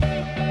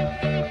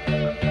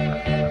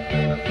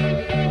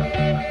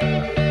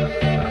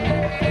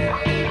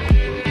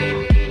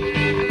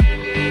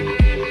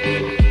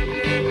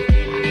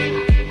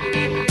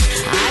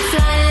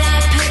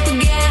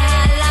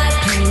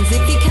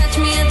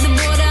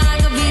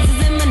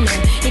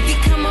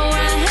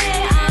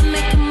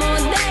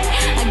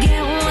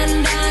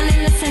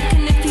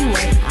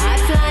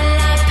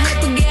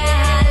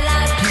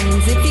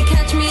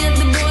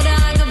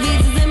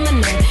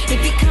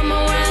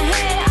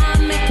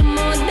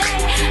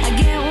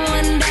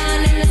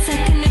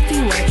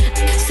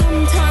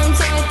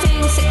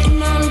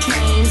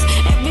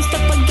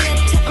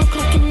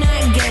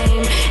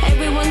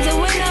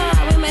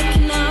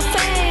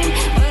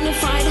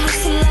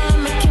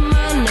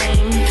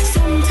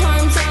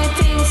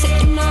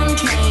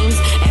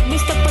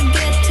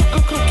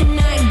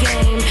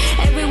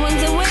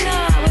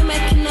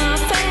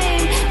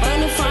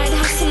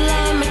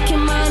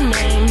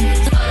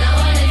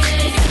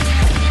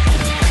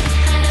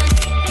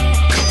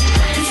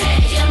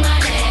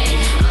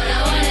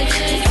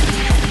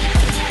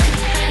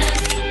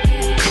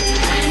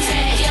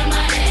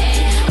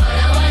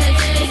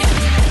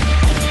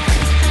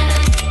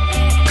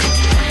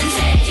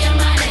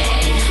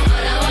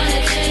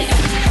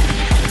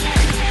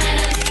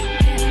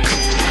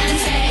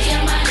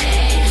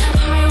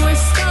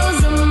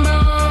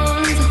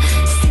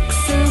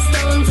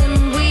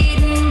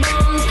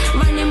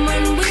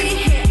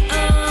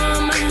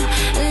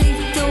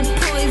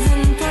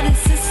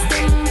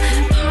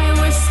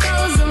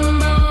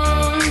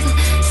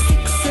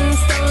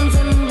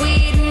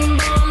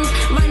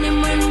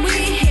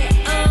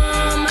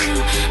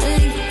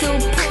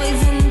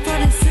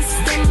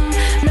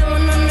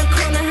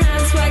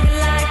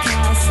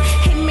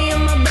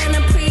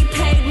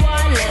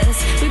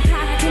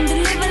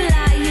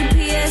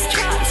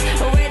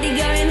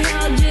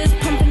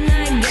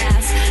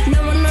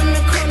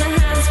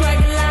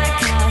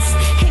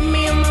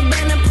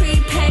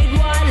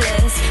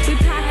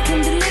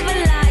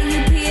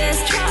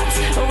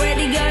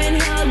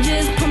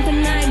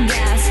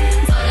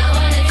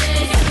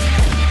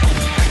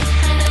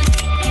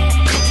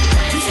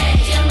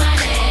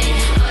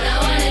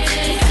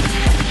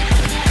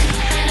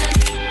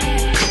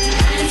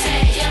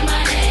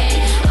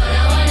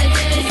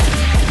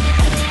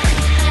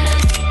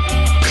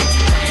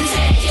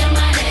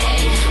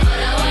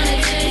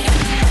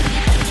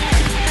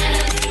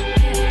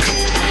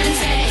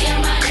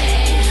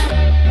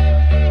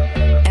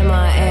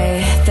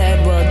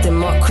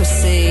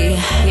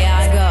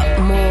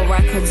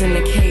records in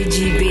the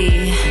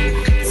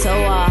KGB. So,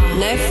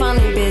 no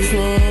funny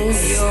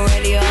business. You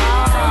already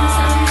are.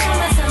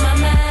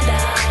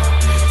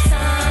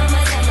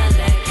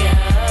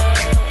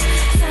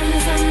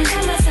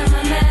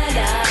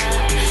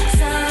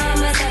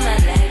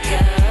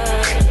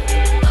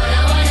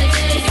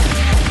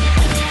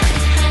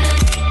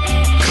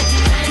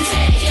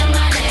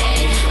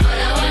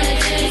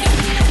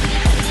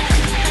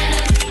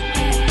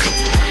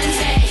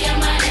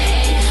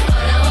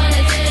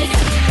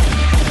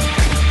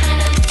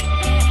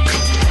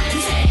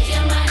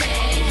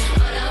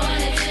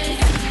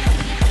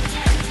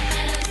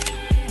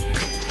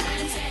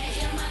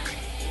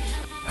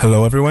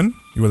 Hello everyone,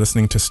 you are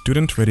listening to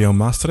Student Radio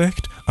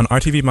Maastricht on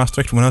RTV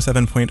Maastricht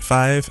 107.5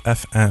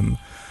 FM.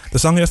 The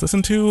song you just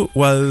listened to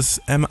was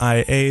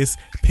MIA's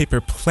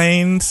Paper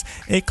Planes,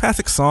 a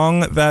classic song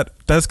that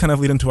does kind of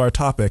lead into our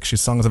topic.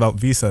 She's songs about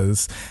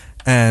visas.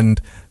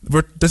 And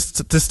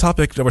this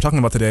topic that we're talking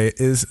about today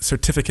is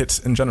certificates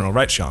in general,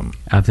 right, Shyam?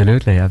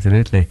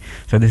 Absolutely.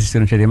 So this is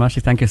Student Radio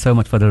Maastricht. Thank you so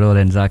much for the role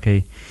in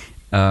Zaki.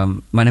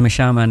 My name is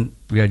Shyam and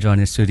we are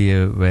joined in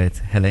studio with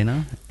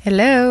Helena.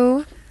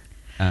 Hello.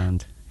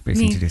 And please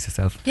introduce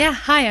yourself. Yeah,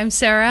 hi, I'm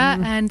Sarah,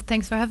 and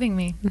thanks for having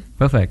me.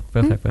 Perfect.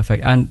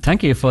 And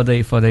thank you for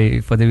the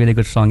really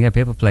good song. Yeah,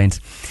 Paper Planes.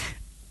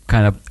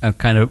 I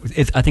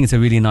think it's a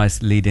really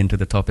nice lead into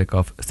the topic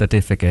of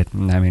certificate.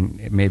 I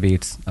mean, maybe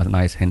it's a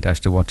nice hint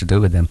as to what to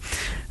do with them.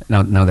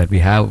 Now that we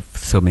have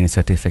so many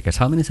certificates,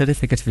 how many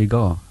certificates we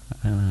got?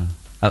 I don't know.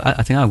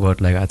 I think I've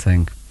got a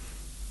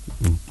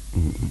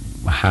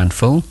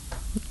handful.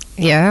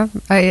 Yeah,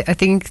 I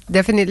think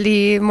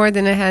definitely more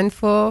than a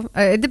handful.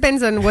 It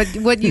depends on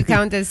what you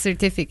count as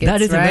certificates,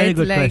 that is right? A very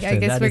good question. I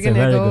guess we're going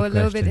to go a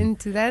little bit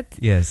into that.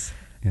 Yes.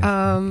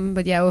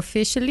 But yeah,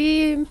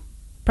 officially,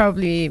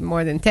 probably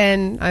more than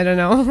 10. I don't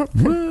know.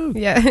 Woo.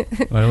 Yeah.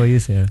 What about you,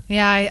 Sarah?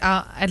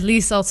 Yeah, at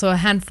least also a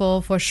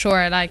handful for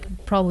sure,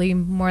 probably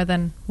more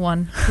than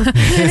one.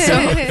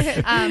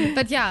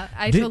 But yeah,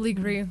 I totally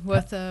agree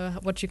with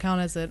what you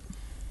count as it.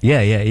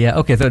 Yeah.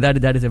 Okay, so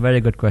that is a very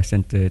good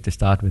question to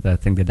start with. I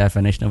think the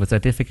definition of a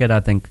certificate,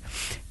 I think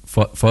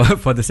for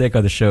the sake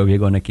of the show, we're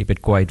going to keep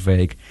it quite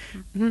vague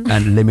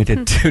and limit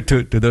it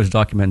to those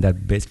documents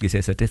that basically say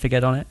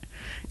certificate on it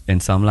in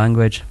some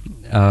language.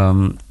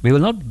 We will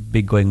not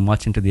be going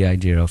much into the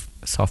idea of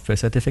software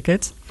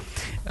certificates,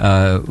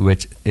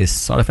 which is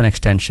sort of an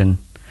extension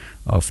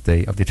of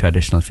the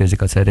traditional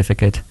physical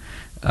certificate,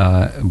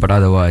 but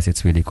otherwise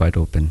it's really quite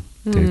open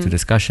to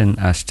discussion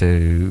as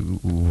to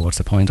what's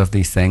the point of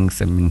these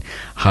things. I mean,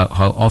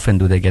 how often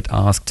do they get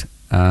asked,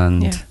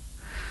 and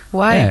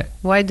why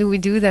do we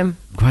do them?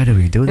 Why do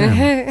we do them?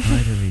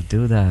 Why do we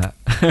do that?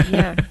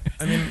 Yeah.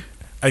 I mean,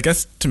 I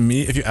guess to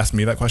me, if you ask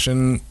me that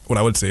question, what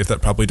I would say is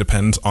that probably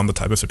depends on the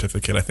type of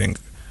certificate. I think,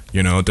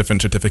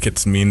 different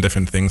certificates mean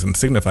different things and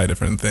signify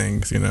different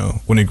things.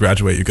 When you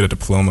graduate, you get a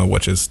diploma,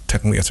 which is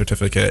technically a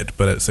certificate,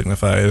 but it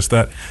signifies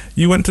that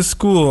you went to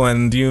school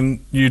and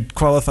you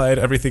qualified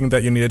everything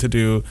that you needed to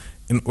do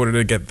in order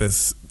to get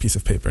this piece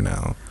of paper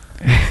now.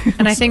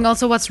 And I think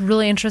also what's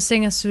really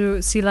interesting is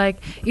to see,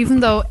 even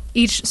though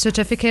each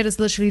certificate is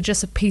literally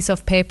just a piece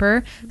of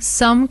paper,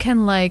 some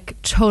can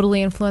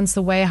totally influence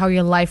the way how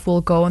your life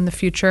will go in the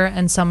future,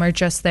 and some are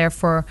just there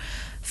for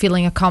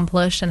feeling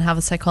accomplished and have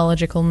a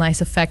psychological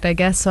nice effect, I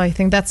guess. So I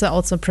think that's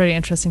also a pretty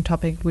interesting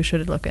topic we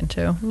should look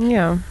into.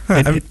 Yeah.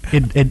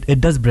 It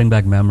does bring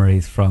back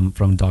memories from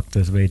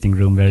doctor's waiting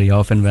room. Very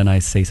often when I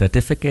say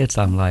certificates,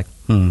 I'm like,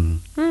 I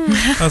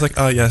was like,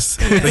 oh yes.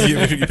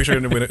 You picture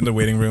it in the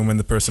waiting room and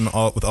the person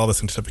with all the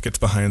certificates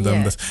behind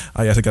them.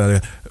 Yeah. Yes, I got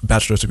a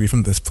bachelor's degree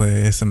from this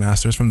place, a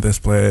master's from this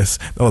place.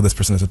 Oh, this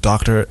person is a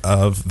doctor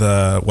of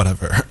the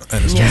whatever.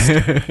 And it's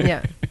just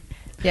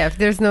Yeah, if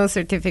there's no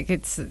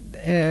certificates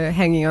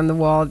hanging on the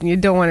wall, you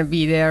don't want to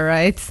be there,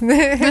 right?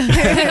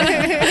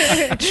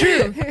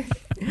 True.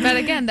 But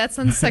again, that's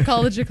a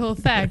psychological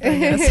fact, I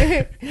guess.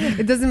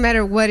 It doesn't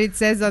matter what it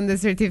says on the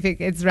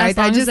certificates, right?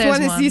 I just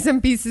want to see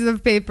some pieces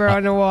of paper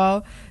on a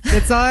wall.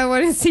 That's all I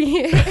want to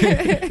see.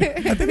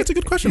 I think it's a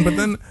good question, but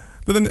then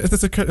is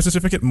this a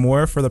certificate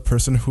more for the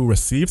person who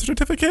receives the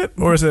certificate,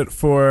 or is it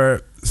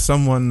for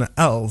someone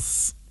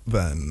else?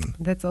 Then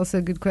that's also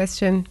a good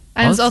question,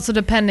 and it's also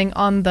depending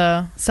on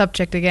the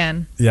subject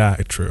again. Yeah,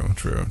 true.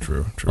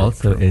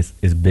 Also, is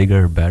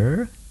bigger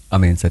better? I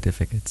mean,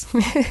 certificates. I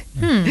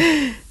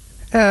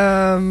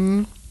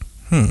don't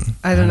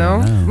know.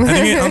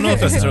 I don't know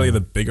if necessarily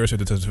the bigger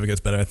certificate's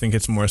better. I think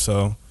it's more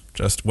so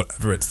just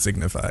whatever it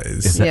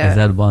signifies. Is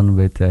that one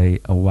with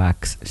a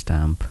wax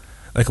stamp?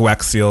 Like a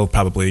wax seal,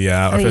 probably,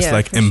 yeah. Or if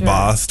it's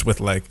embossed with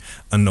a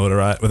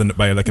notary,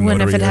 by a notary. When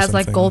if it or has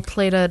something.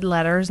 gold-plated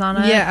letters on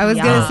it. Yeah, I was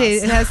gonna say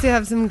it has to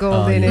have some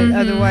gold in it.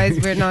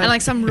 Otherwise, we're not.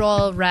 And some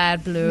royal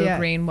red, blue,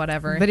 green,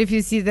 whatever. But if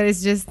you see that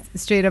it's just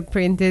straight up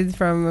printed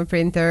from a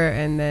printer,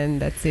 and then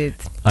that's it.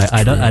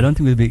 I don't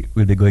think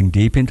we'll be going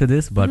deep into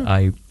this, but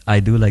I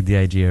do like the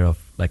idea of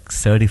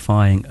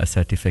certifying a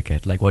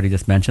certificate, like what you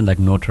just mentioned, like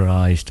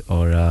notarized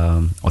or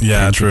authenticated.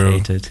 Yeah, true.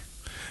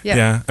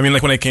 Yeah. I mean,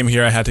 like when I came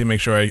here, I had to make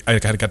sure I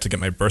got to get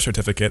my birth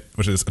certificate,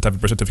 which is a type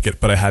of birth certificate,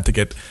 but I had to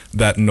get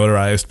that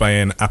notarized by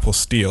an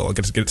apostille,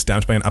 get it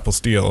stamped by an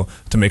apostille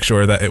to make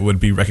sure that it would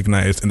be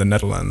recognized in the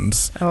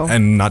Netherlands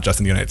and not just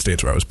in the United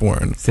States where I was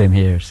born. Same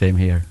here.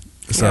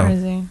 So,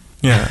 crazy.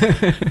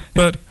 Yeah.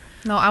 But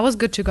no, I was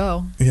good to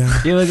go.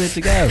 yeah. You were good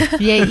to go.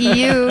 Yeah,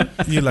 EU.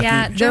 You lucky,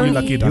 Yeah, you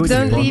lucky Don't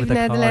dog. leave leave with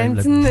a car and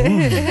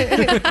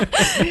Netherlands.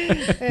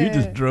 You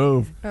just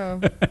drove.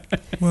 Oh.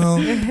 Well,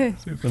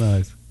 Super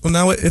nice. well,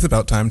 now it is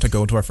about time to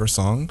go to our first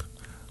song.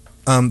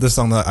 This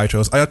song that I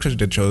chose, I actually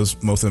did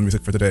chose most of the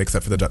music for today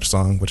except for the Dutch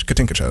song, which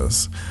Katinka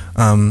chose.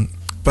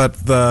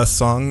 But the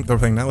song that we're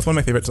playing now is one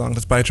of my favorite songs.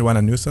 It's by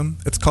Joanna Newsom.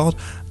 It's called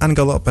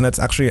Angalop, and it's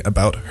actually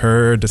about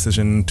her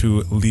decision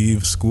to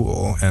leave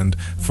school and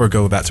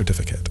forego that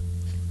certificate.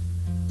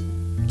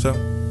 So,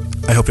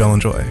 I hope y'all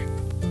enjoy.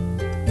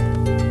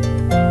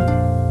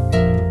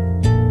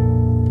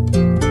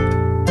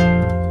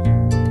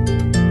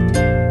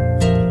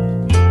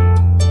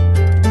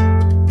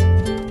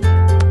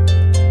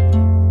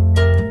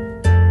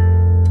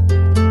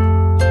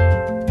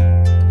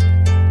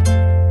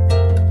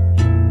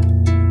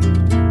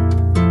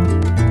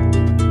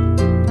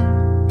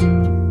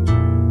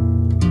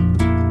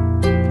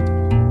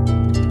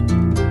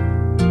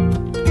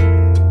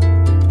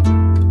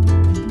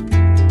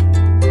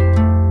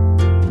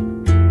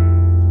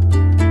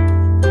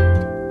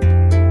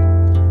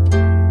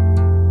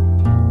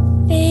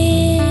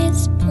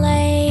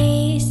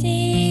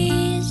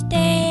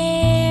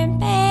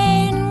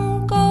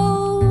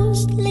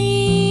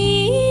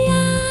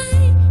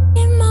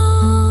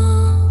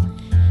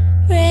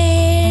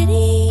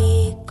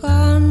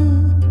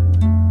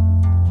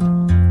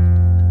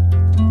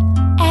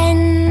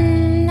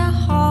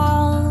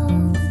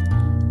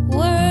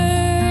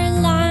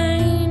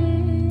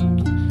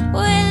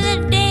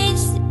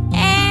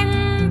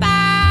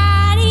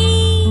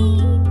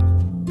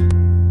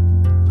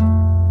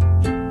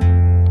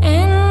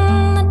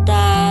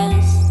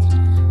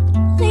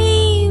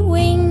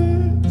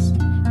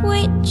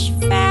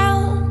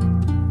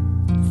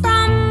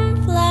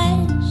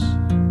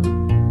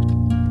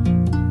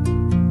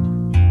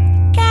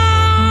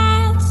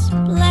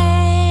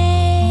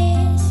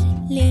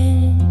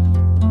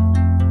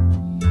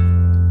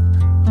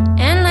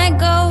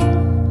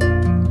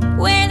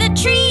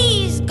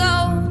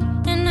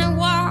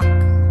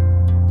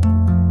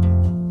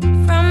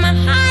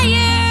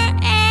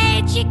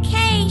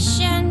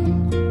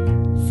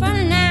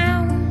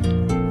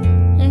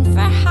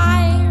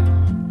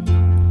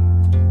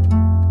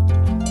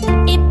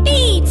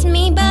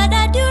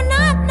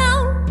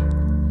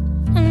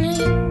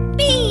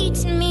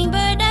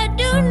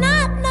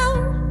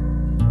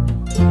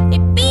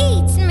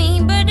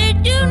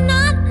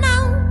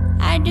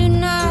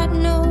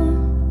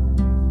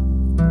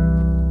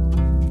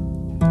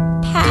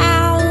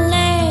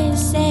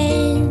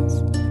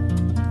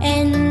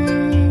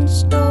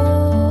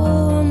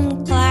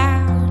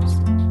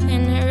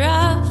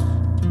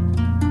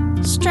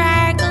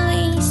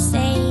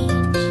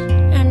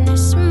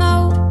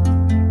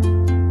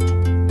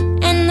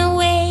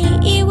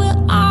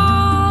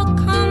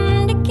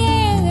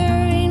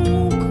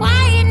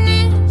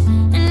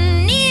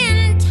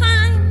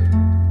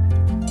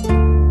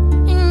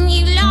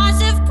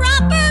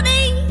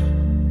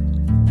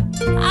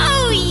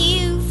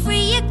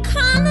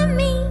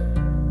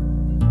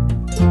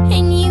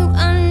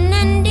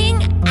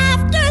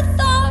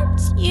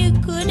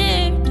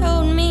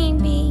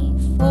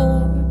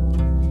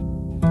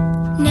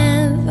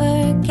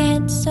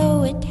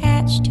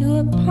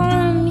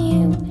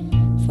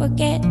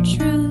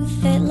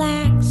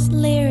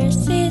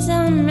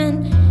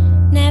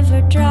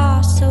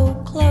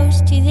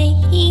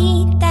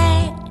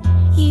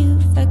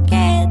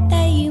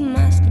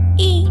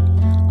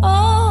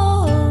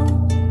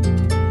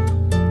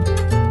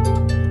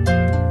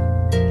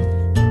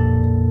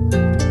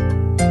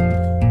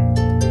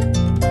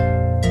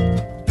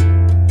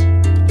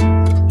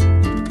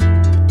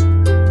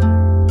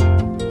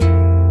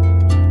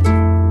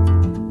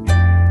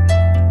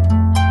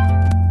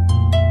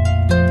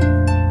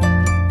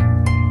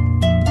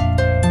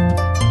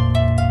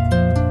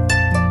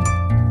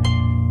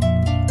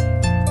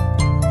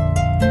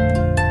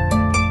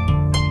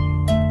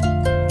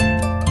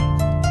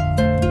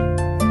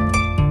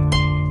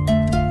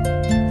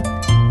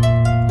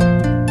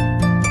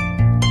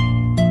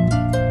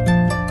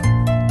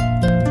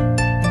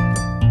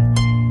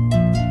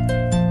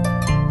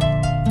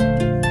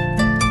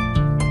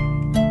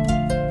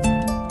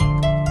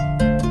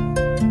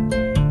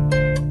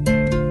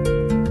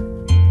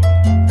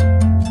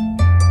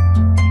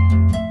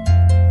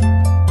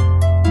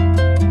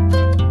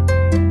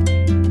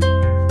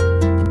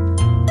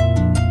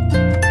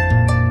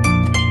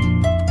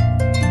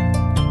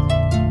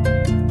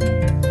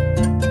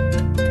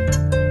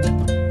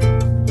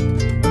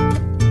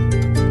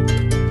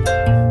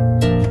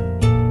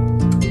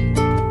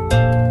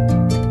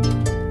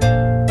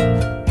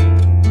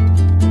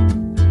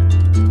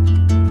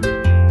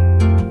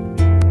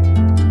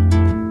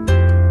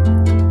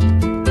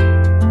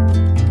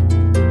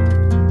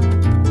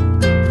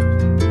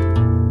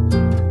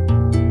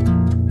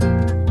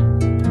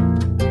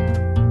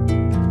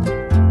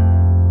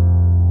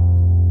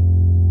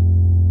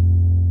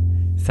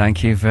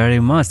 Thank you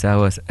very much. That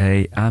was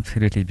a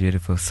absolutely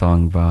beautiful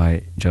song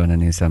by Jonah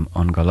Newsom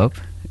on Gallop.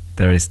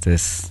 There is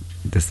this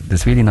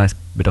really nice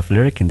bit of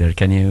lyric in there.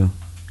 Can you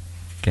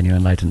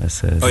enlighten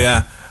us? Oh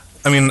yeah,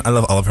 I mean, I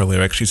love all of her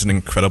lyrics. She's an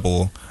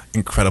incredible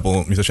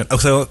musician. Oh,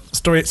 so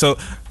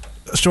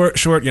short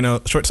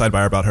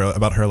sidebar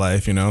about her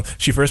life.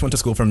 She first went to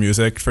school for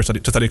music to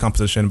study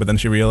composition, but then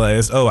she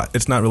realized,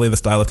 it's not really the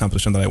style of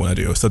composition that I want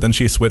to do. So then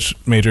she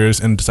switched majors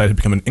and decided to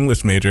become an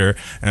English major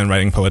and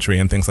writing poetry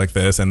and things like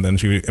this. And then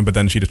she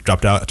just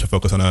dropped out to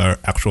focus on her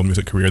actual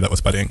music career that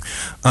was budding.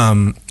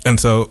 And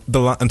so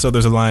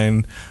there's a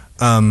line.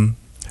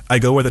 I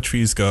go where the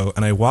trees go,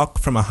 and I walk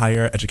from a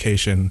higher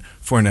education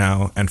for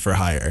now and for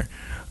hire.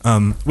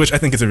 Which I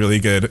think is a really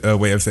good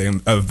way of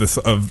saying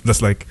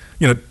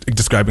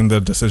describing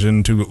the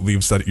decision to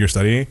leave your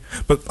study.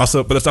 But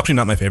it's actually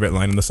not my favorite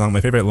line in the song.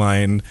 My favorite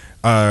line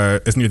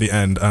is near the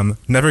end.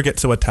 Never get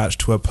so attached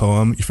to a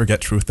poem you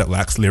forget truth that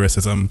lacks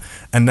lyricism,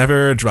 and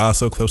never draw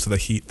so close to the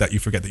heat that you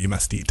forget that you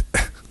must eat.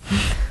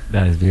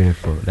 That is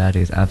beautiful. That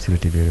is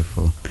absolutely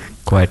beautiful.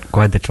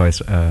 Quite the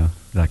choice,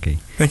 Zaki.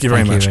 Thank you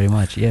very much. Thank you very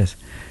much. Yes.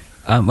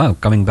 Well,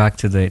 coming back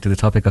to the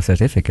topic of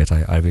certificate,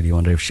 I really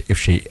wonder if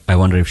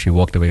she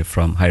walked away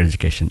from higher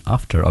education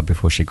after or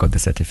before she got the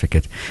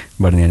certificate.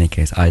 But in any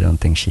case, I don't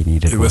think she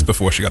needed. It was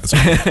before she got the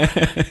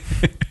certificate.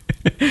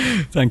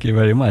 Thank you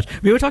very much.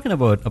 We were talking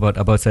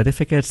about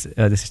certificates.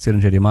 This is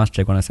Student Radio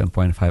Maastricht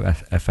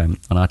 107.5 FM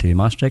on RTV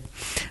Maastricht.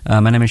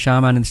 My name is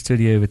Shaman. In the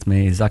studio with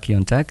me is Zaki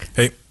on Tech.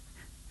 Hey.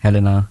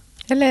 Helena.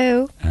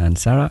 Hello. And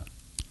Sarah.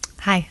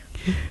 Hi.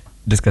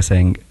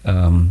 Discussing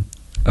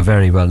a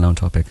very well-known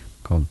topic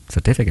called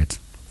certificates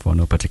for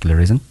no particular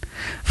reason.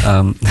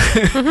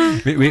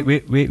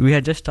 We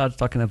had just started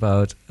talking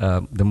about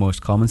the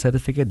most common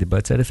certificate, the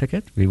birth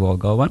certificate. We've all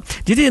got one.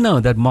 Did you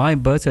know that my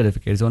birth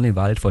certificate is only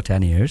valid for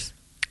 10 years?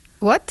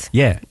 What?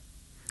 Yeah.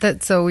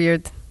 That's so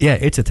weird. Yeah,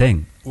 it's a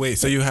thing. Wait,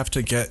 so you have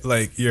to get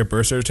your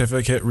birth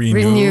certificate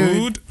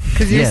renewed?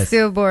 Because you're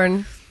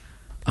stillborn.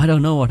 I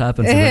don't know what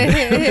happens when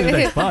it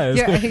expires.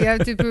 You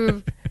have to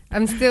prove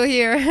I'm still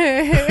here.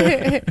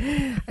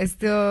 I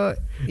still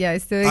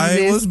exist.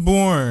 I was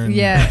born.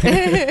 Yeah.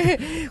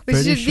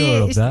 Pretty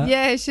sure of that.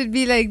 Yeah, it should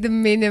be like the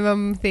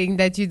minimum thing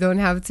that you don't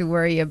have to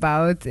worry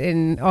about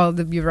in all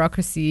the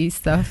bureaucracy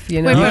stuff,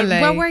 Wait,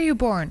 where were you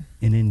born?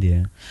 In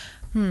India.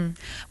 Well,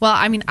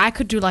 I mean, I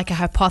could do like a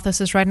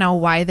hypothesis right now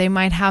why they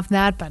might have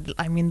that, but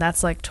I mean,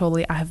 that's like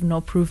totally, I have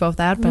no proof of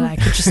that, but I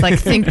could just like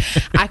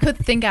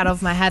think out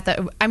of my head that,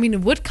 I mean,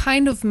 it would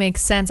kind of make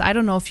sense. I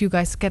don't know if you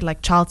guys get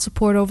like child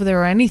support over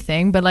there or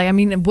anything, but like, I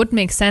mean, it would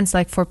make sense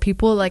like for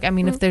people, like, I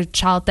mean, if their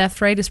child death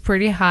rate is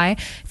pretty high,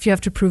 if you have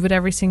to prove it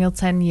every single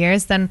 10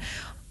 years, then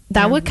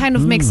that would kind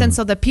of make sense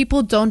so that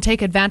people don't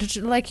take advantage.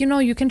 Like,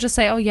 you can just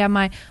say, oh yeah,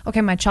 my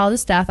child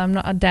is dead. I'm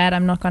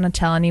not going to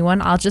tell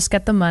anyone. I'll just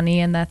get the money,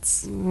 and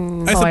that's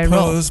I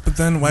suppose. But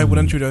then why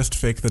wouldn't you just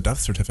fake the death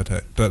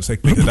certificate?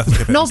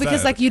 No,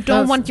 because like you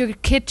don't want your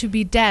kid to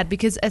be dead,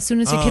 because as soon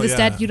as your kid is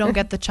dead, you don't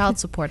get the child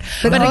support.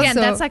 But again,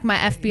 that's like my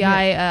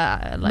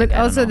FBI. But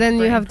also, then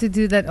you have to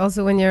do that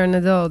also when you're an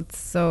adult.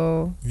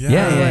 So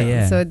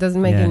yeah. So it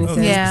doesn't make any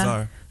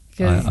sense.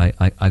 Yeah.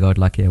 I got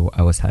lucky.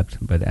 I was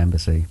helped by the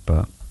embassy,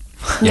 but.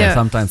 Yeah,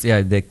 sometimes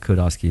they could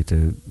ask you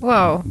to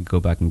go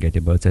back and get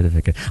your birth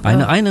certificate.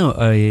 I know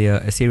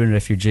a Syrian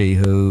refugee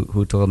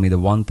who told me the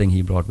one thing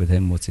he brought with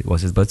him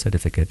was his birth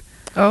certificate.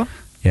 Oh,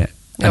 yeah.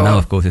 And now,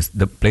 of course,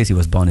 the place he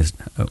was born has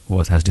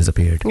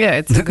disappeared. Yeah,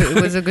 it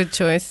was a good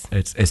choice.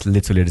 It's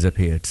literally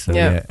disappeared. So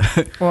yeah.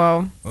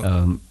 Wow.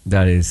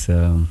 That is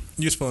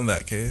useful in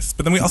that case.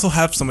 But then we also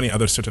have so many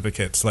other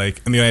certificates.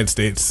 Like in the United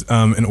States,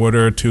 in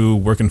order to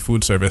work in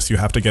food service, you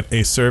have to get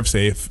a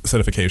ServSafe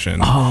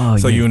certification.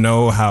 So you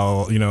know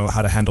how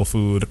to handle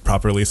food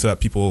properly, so that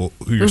people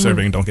who you're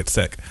serving don't get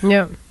sick.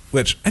 Yeah.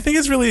 Which I think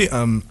is really,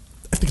 I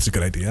think it's a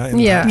good idea. I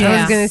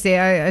was gonna say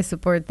I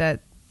support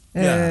that.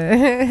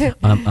 Yeah.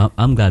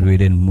 I'm glad we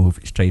didn't move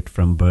straight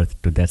from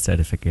birth to death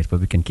certificate, but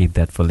we can keep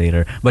that for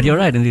later. But you're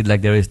right, indeed.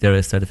 Like there is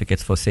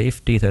certificates for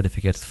safety,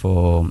 certificates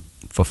for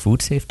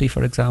food safety,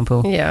 for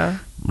example. Yeah.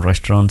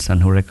 Restaurants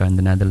and Horeca in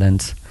the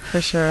Netherlands. For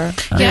sure.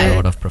 And a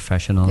lot of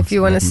professionals. If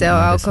you want to sell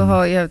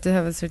alcohol, you have to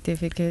have a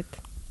certificate.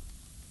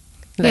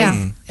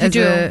 You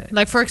do.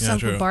 Like, for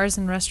example, bars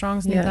and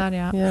restaurants need that,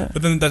 yeah.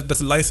 But then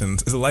that's a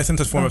license. Is a license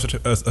a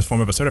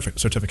form of a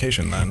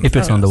certification then? If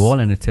it's on the wall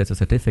and it says a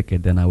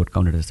certificate, then I would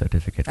count it as a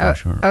certificate for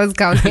sure. I was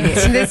counting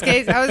it. In this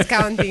case, I was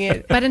counting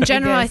it. But in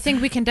general, I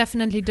think we can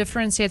definitely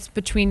differentiate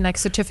between like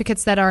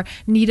certificates that are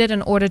needed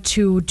in order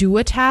to do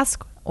a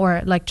task,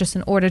 or like just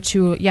in order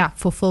to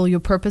fulfill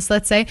your purpose,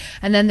 let's say,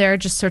 and then there are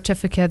just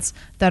certificates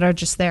that are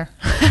just there.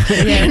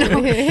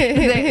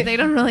 They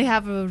don't really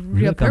have a real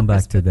purpose. We'll come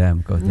back to them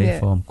because they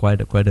form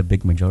quite a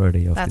big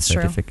majority of the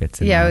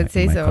certificates in my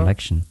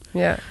collection.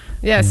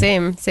 Yeah,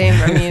 same.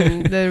 I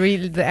mean,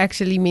 the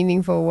actually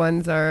meaningful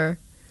ones are.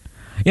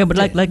 Yeah, but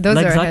like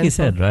Zaki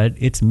said, right?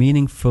 It's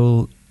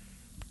meaningful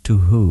to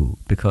who?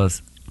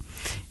 Because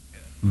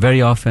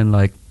very often,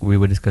 like we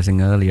were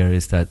discussing earlier,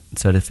 is that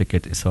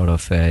certificate is sort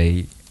of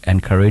a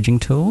encouraging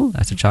tool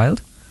as a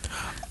child?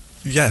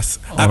 Yes,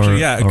 actually,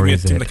 yeah. It or can be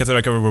is it-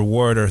 like a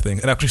reward or thing.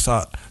 And actually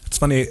it's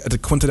funny.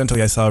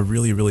 Coincidentally, I saw a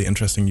really, really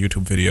interesting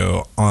YouTube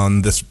video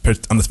on this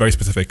very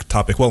specific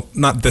topic. Well,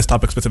 not this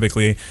topic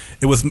specifically.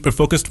 It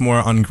focused more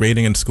on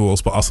grading in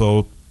schools, but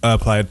also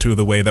applied to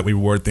the way that we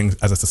reward things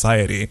as a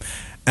society.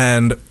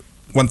 And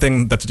one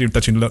thing that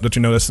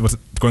you noticed was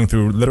going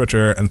through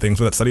literature and things,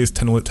 that studies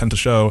tend to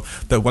show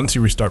that once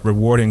you start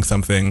rewarding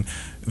something,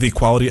 the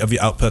quality of the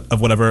output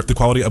of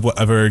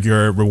whatever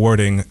you're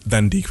rewarding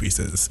then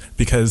decreases.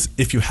 Because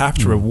if you have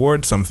to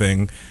reward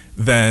something,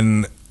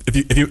 then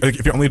if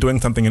you're only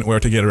doing something in order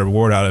to get a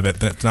reward out of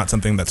it, then it's not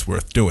something that's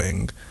worth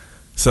doing.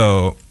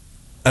 So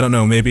I don't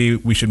know. Maybe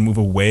we should move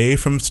away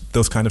from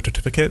those kind of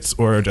certificates,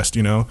 or just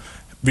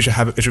we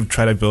should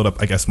try to build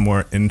up, I guess,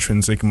 more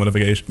intrinsic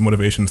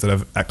motivation instead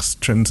of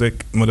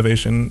extrinsic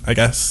motivation, I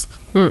guess.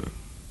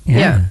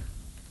 Yeah.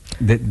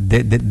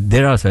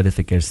 There are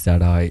certificates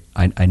that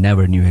I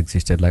never knew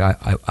existed. Like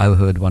I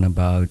heard one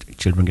about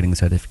children getting a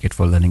certificate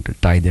for learning to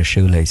tie their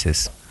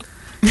shoelaces.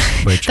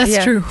 Which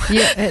That's true.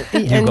 Yeah,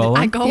 You go on?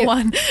 I go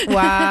on.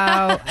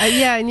 Wow.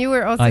 Yeah, and you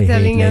were also I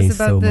telling hate us lace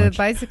about so the much.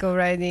 bicycle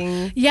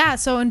riding. Yeah,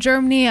 so in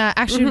Germany,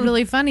 actually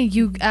really funny,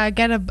 you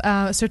get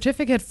a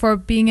certificate for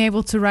being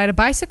able to ride a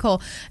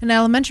bicycle. In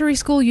elementary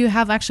school, you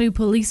have actually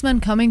policemen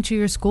coming to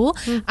your school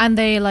and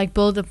they like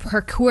build a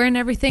parkour and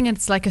everything.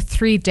 It's like a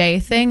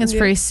 3-day thing. It's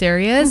very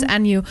serious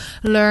and you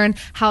learn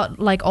how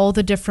like all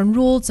the different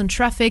rules and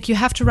traffic. You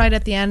have to write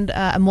at the end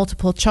a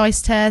multiple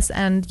choice test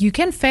and you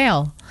can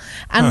fail.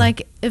 And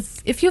like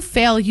if you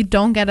fail, you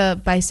don't get a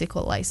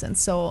bicycle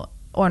license,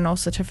 or no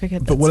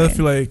certificate. But what if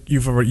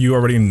you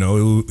already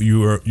know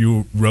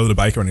you rode a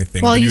bike or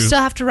anything? Well, you still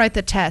have to write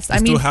the test. You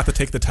still have to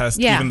take the test,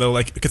 Yeah. even though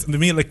because to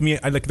me,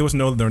 there was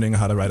no learning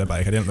how to ride a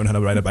bike. I didn't learn how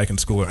to ride a bike in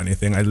school or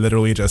anything. I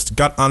literally just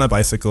got on a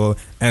bicycle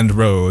and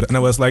rode, and I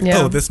was like,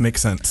 oh, this makes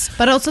sense.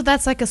 But also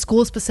that's like a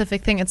school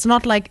specific thing. It's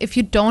not like if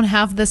you don't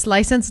have this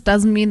license, it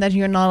doesn't mean that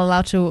you're not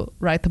allowed to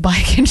ride the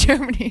bike in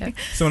Germany. Yeah.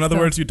 So in other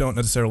words, you don't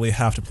necessarily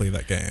have to play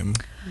that game.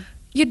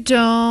 You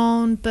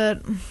don't,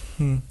 but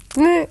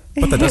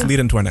But that does lead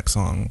into our next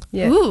song.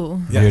 Yeah.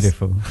 ooh. Yes.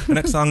 Beautiful. The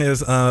next song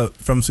is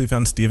from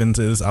Sufjan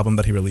Stevens' album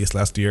that he released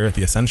last year,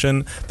 The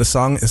Ascension. The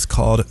song is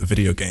called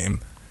Video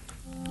Game.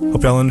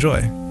 Hope y'all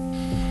enjoy.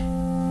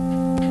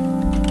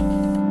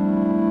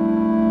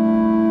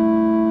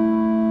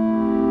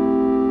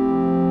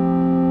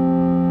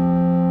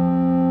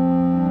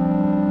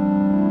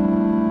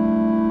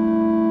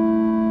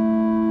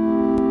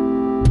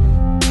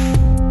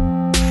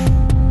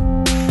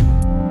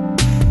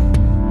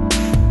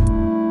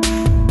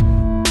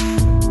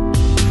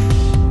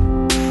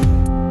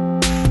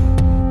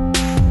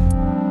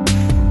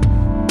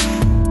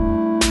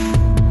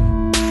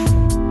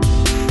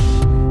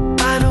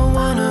 I don't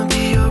wanna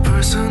be your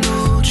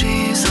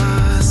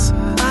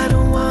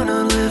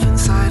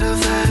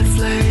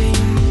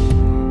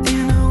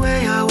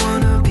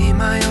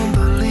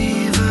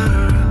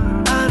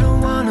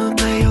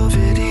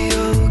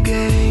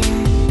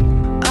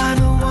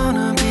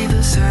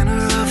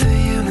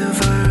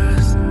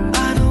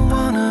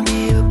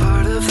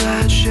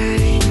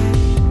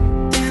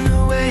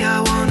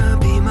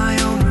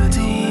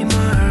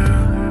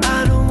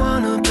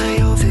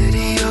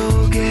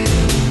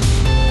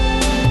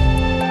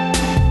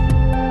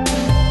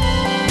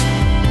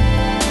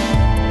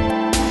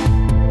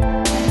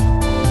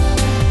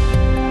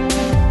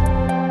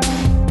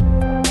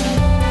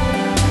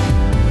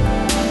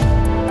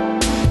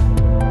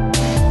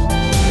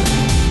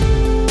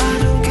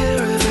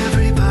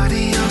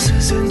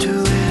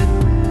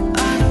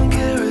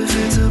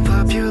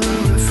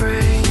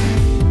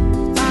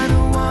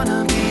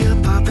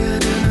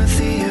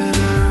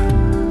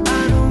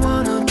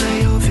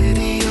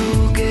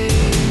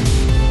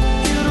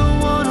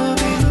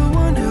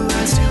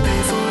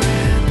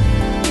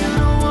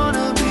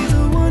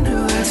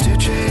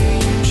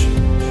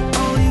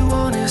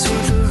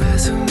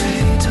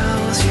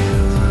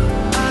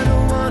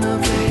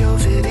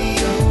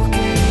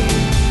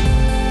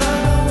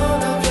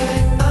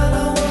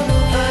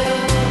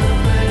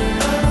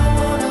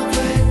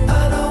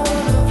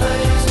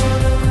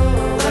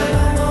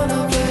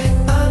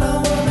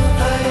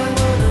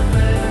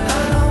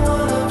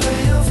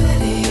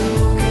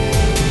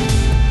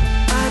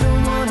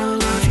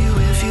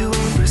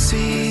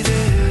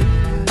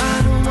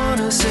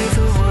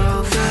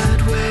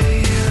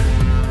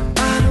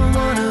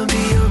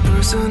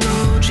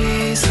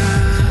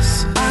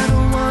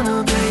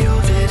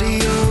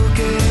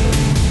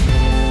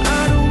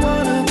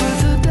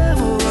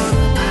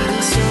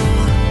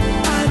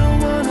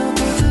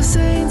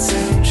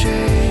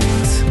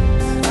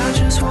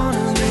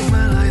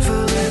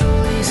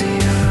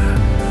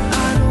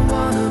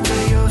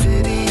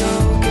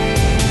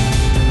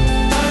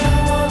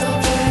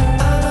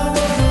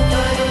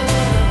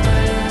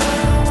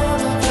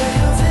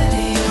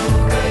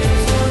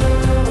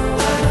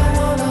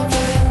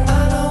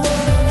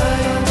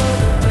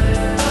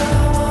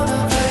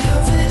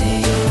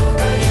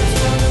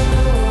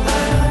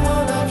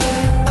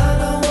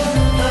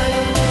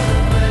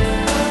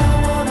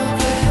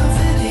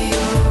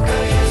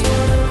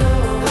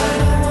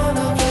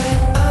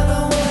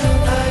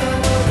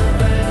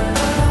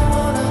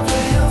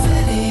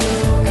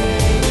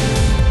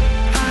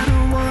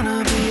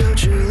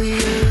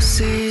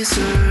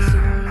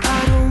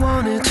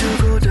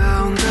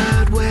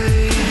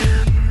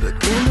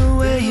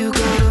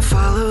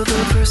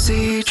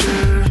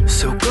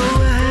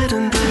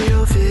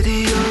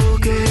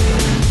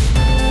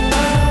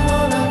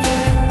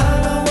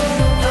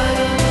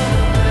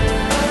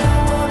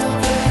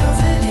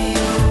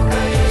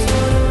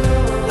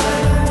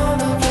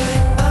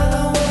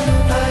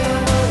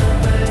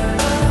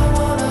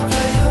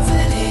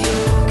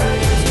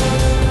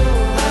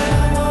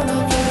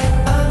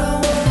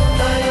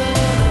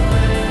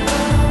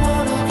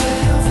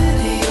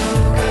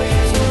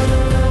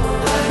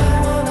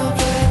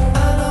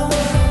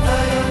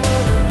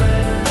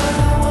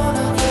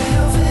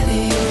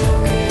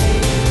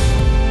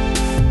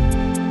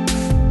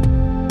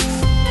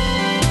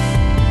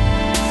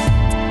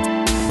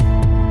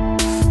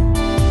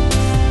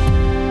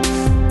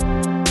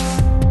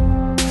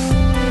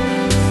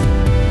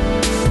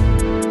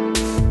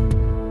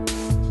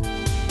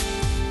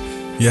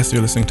Yes,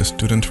 you're listening to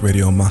Student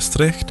Radio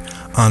Maastricht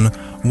on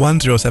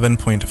 107.5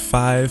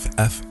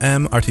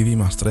 FM RTV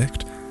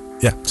Maastricht.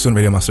 Yeah, Student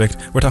Radio Maastricht.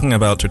 We're talking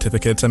about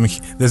certificates. This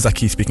is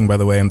Zaki speaking, by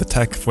the way. I'm the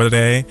tech for the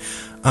day.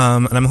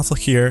 And I'm also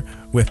here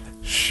with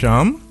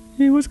Sham.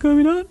 Hey, what's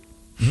going on?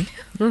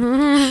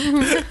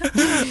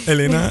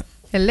 Elena.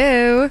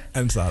 Hello.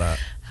 And Zara.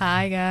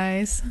 Hi,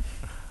 guys.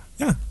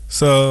 Yeah.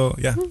 So,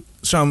 yeah.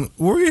 Sham,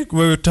 we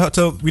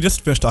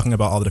just finished talking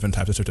about all the different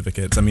types of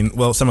certificates. Some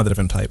of the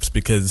different types,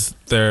 because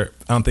I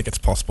don't think it's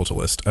possible to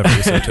list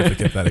every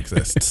certificate that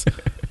exists.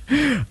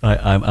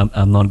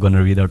 I'm not going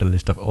to read out a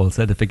list of all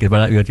certificates,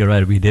 but you're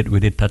right. We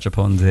did touch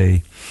upon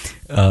the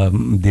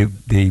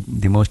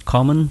most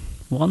common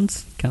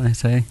ones. Can I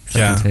say?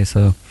 Yeah. I can say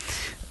so.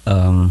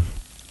 And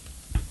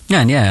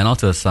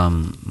also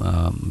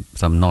some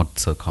not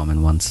so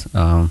common ones.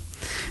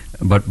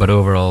 But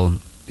overall,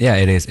 yeah,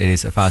 it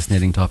is a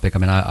fascinating topic.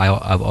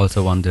 I've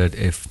also wondered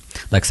if,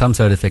 like, some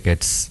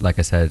certificates, like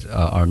I said,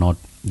 are not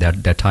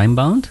they're time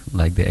bound,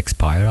 like they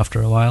expire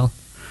after a while,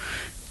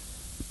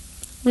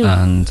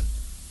 and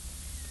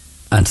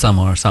some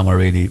are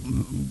really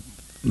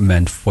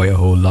meant for your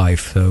whole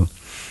life. So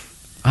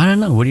I don't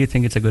know. What do you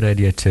think? It's a good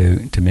idea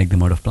to make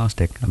them out of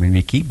plastic?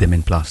 We keep them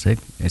in plastic.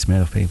 It's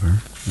made of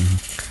paper.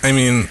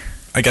 Mm-hmm.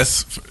 I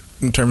guess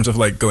in terms of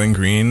like going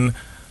green,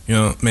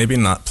 maybe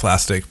not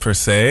plastic per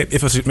se.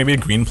 If it's maybe a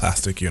green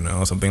plastic,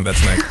 something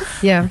that's like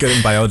good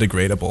and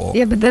biodegradable.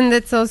 Yeah, but then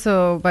that's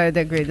also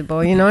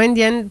biodegradable. In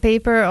the end,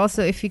 paper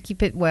also, if you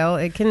keep it well,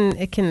 it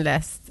can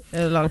last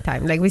a long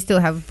time. Like, we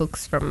still have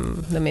books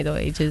from the Middle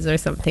Ages or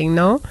something.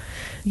 No,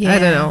 yeah. I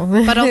don't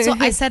know. But also,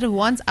 I said it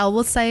once. I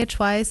will say it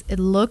twice. It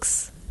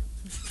looks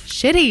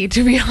shitty,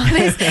 to be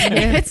honest,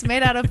 if it's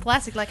made out of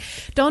plastic. Like,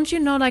 don't you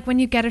know, like, when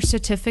you get a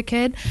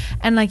certificate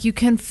and like you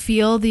can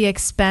feel the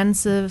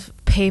expensive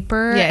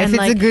paper, if and it's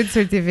like a good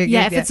certificate,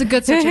 if it's a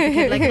good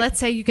certificate, like, let's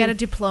say you get a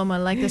diploma,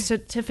 like the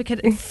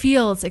certificate, it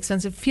feels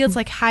expensive, feels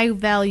like high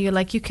value,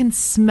 like you can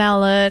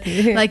smell it,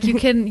 like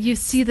you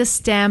see the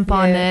stamp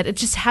on it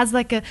just has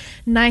like a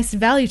nice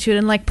value to it.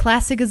 And like,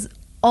 plastic is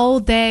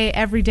all day,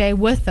 every day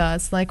with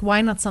us. Like,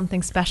 why not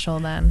something special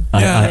then?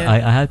 I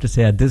have to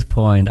say, at this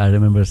point, I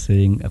remember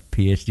seeing a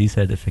PhD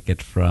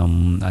certificate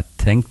from, I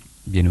think,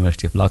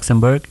 University of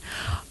Luxembourg.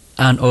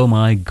 And oh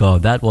my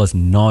God, that was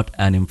not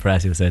an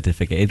impressive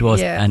certificate. It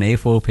was an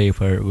A4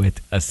 paper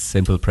with a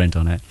simple print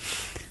on it.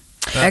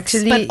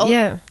 Actually,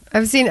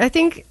 I've seen,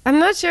 I'm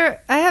not sure,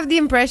 I have the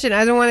impression,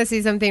 I don't want to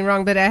say something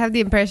wrong, but I have the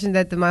impression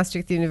that the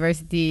Maastricht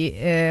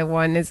University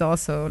one is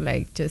also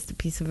like just a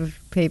piece of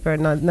paper,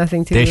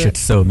 nothing to do. They should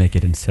so make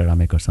it in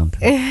ceramic or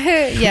something.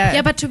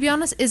 Yeah, but to be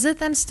honest, is it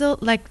still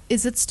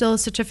a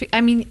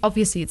certificate?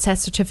 Obviously it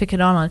says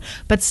certificate on it,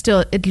 but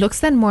still, it looks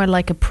then more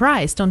like a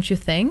prize, don't you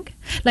think?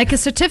 Like, a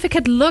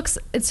certificate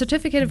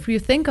if you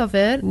think of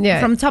it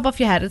from top of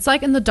your head. It's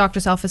like in the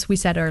doctor's office we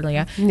said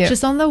earlier,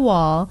 just on the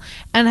wall.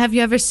 And have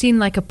you ever seen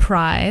like a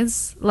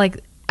prize,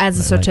 like as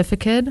a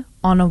certificate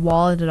on a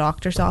wall at a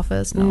doctor's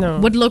office? No.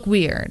 Would look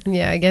weird.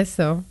 Yeah, I guess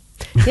so.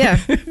 Yeah.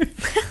 I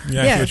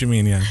see what you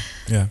mean.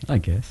 Yeah. I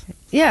guess.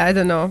 Yeah, I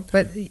don't know,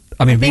 but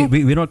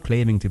we're not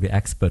claiming to be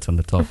experts on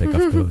the topic,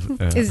 of course.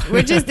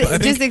 We're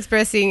just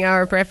expressing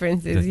our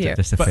preferences here.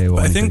 Just a fair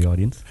warning to the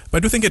audience. But I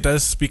do think it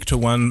does speak to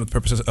one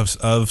purpose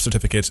of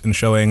certificates in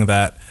showing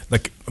that,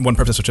 like, one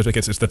purpose of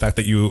certificates is the fact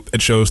that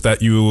it shows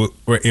that you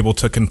were able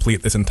to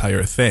complete this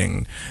entire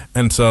thing,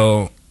 and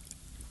so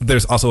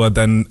there's also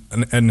an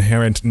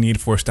inherent need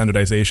for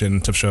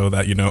standardization to show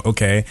that,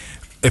 okay,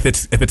 if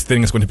its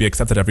thing is going to be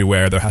accepted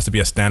everywhere, there has to be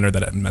a standard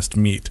that it must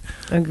meet.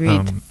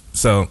 Agreed.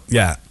 So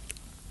yeah,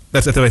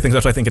 that's what I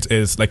think it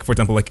is. Like, for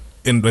example, like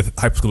with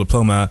high school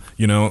diploma,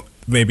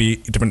 maybe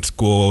different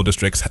school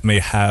districts may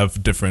have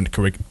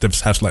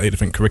slightly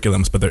different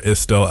curriculums, but there is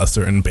still a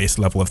certain base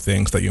level of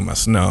things that you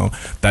must know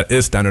that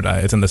is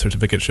standardized, and the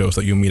certificate shows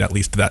that you meet at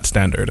least that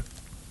standard.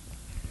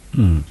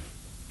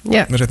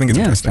 Yeah, which I think is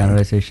interesting.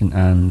 Standardization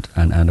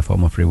and a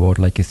form of reward,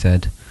 like you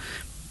said,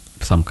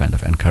 some kind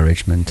of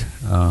encouragement.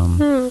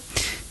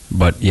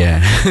 But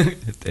yeah,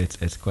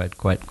 it's quite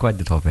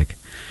the topic.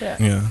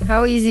 Yeah.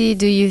 How easy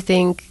do you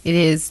think it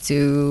is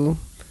to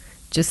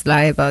just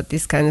lie about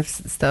this kind of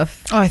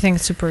stuff? Oh, I think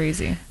it's super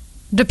easy.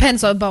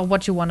 Depends about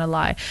what you want to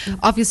lie.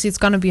 Obviously, it's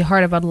going to be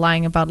hard about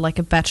lying about like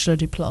a bachelor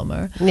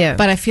diploma. Yeah.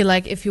 But I feel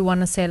like if you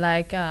want to say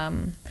like,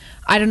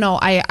 I don't know,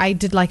 I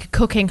did like a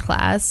cooking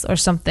class or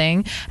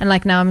something, and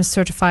like now I'm a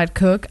certified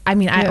cook. I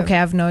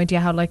have no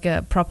idea how like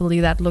properly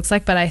that looks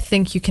like, but I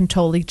think you can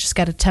totally just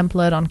get a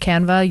template on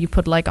Canva. You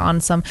put like on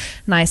some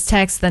nice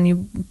text, then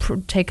you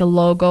take a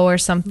logo or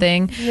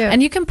something,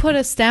 and you can put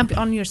a stamp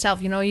on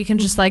yourself. You can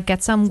just like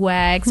get some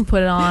wax,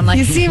 put it on. Like,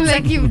 you seem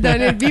like you've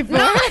done it before.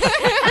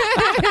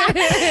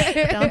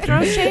 Don't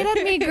throw shade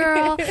at me,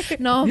 girl.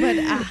 No, but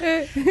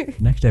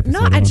next episode.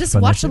 No, I just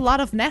watch a lot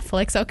of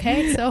Netflix.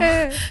 Okay, so.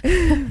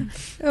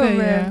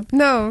 Man.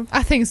 No,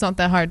 I think it's not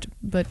that hard,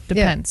 but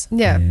depends.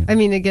 Yeah.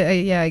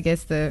 I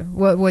guess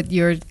what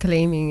you're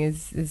claiming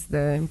is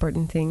the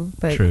important thing.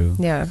 But true.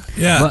 Yeah.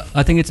 Well,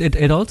 I think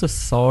it also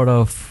sort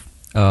of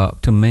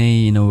to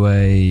me, in a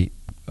way,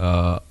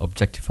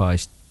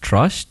 objectifies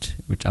trust,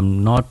 which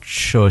I'm not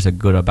sure is a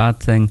good or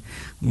bad thing,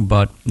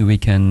 but we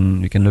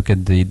can look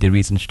at the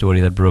recent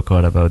story that broke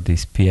out about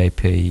these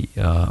PIP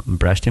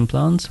breast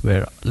implants,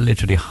 where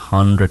literally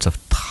hundreds of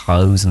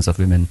thousands of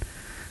women,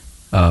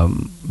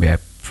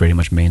 pretty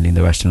much mainly in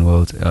the Western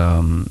world,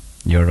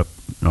 Europe,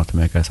 North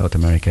America, South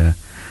America,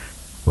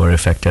 were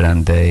affected,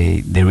 and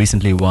they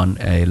recently won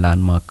a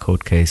landmark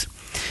court case.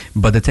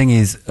 But the thing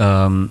is,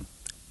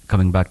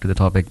 coming back to the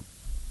topic,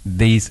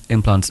 these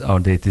implants, or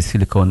the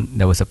silicone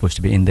that was supposed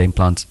to be in the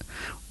implants,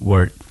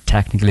 were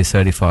technically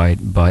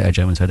certified by a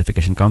German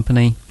certification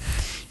company,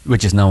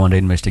 which is now under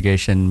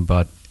investigation.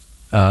 But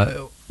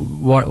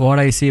what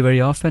I see very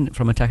often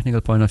from a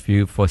technical point of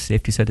view for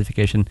safety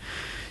certification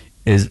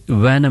is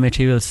when a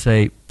material,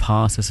 say,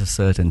 passes a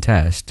certain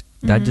test,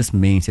 that just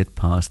means it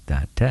passed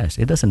that test.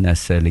 It doesn't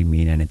necessarily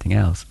mean anything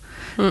else.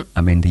 I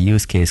mean, the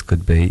use case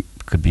could be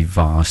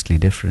vastly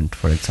different,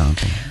 for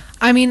example.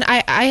 I mean,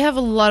 I have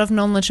a lot of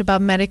knowledge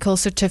about medical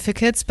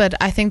certificates, but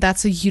I think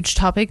that's a huge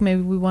topic.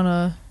 Maybe we want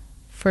to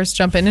first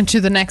jump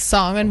into the next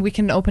song, and we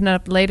can open it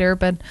up later,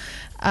 but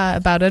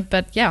about it.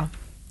 But yeah.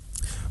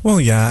 Well,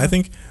 yeah, I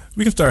think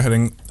we can start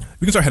heading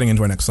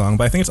into our next song.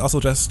 But I think it's also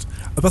just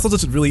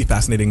really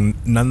fascinating,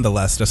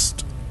 nonetheless.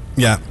 Just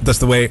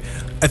the way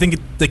I think if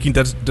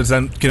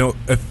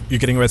you're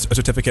getting a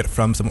certificate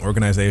from some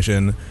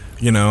organization,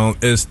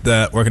 is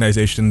the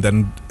organization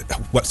then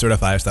what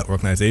certifies that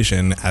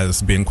organization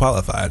as being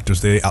qualified? Do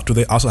they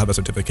also have a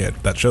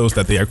certificate that shows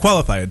that they are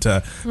qualified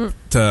to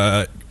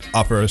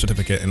offer a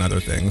certificate in other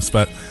things?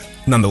 But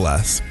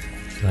nonetheless,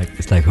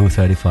 it's like who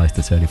certifies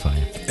the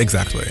certifier?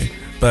 Exactly.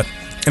 But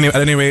anyway,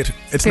 at any rate,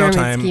 it's now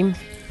time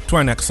to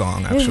our next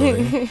song.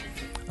 Actually,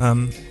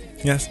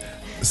 yes.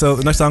 So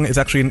the next song is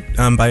actually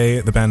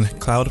by the band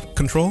Cloud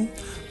Control.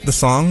 The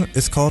song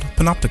is called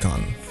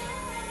Panopticon.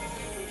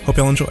 Hope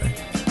y'all enjoy.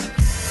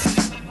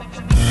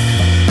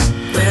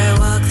 Where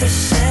walk the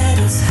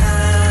shadows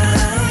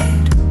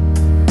hide.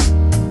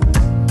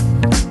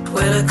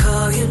 When I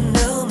call, you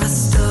know my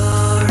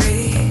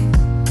story.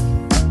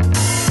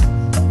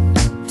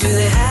 Do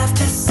they have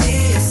to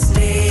see us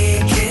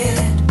naked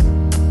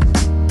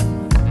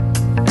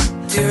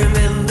to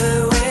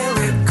remember where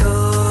we're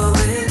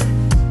going?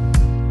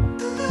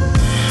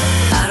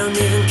 I don't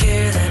even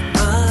care that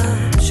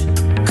much.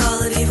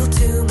 Call it evil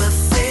to my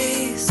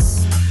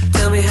face.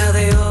 Tell me how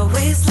they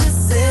always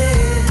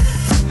listen.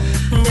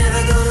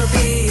 Never gonna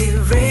be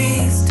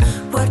erased.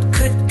 What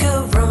could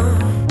go wrong?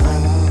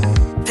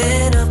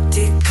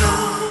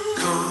 Panopticon,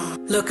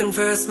 looking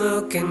for a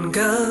smoking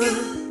gun.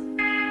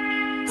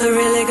 I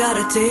really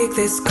gotta take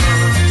this call.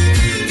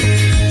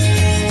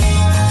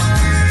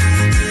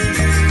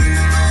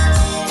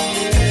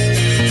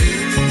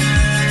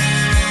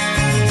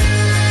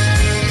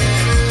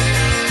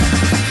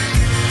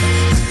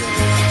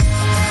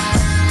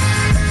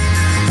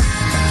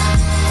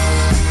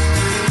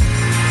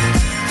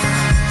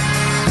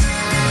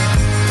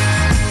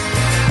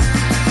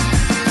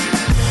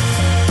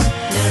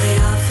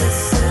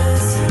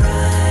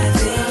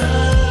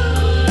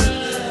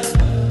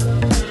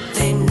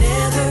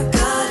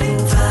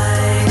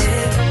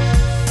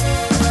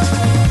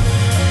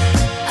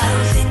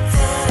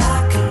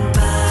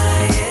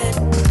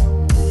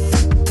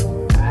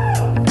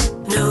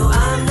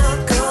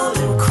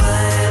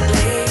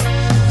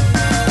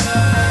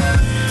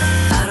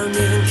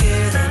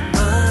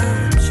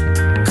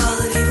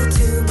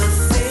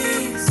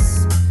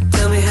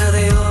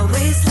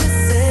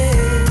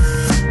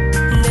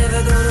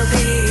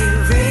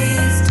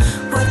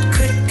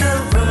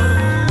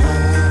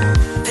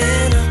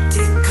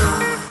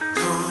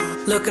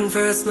 Looking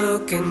for a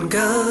smoking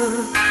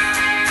gun.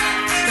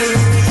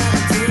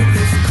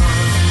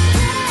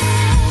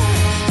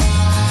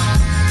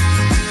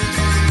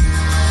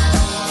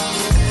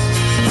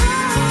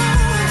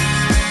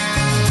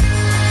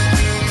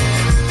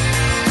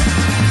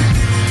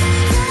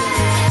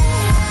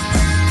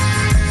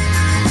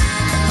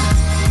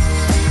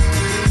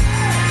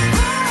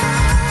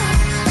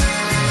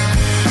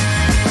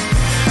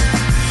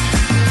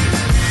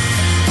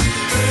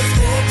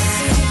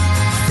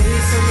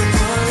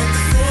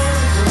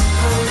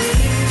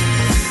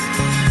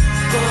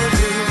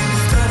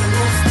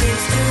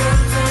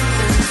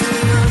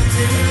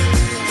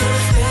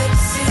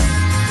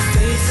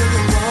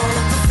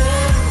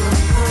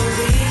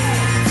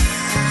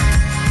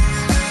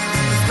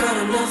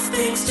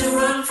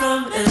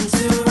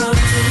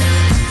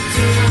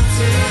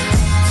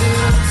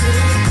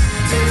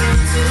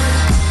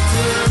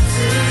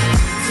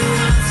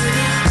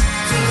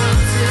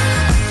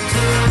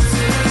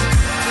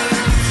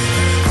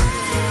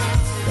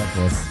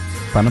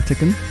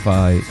 Panopticon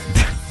by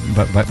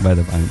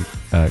the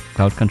band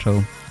Cloud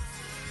Control,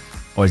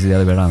 or is it the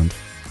other way around?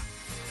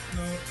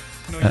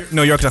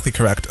 No, you're exactly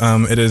correct.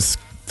 The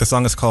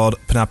song is called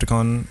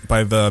Panopticon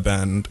by the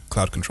band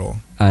Cloud Control.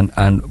 And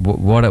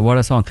what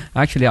a song!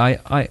 Actually,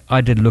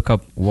 I did look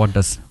up what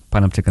does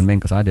Panopticon mean,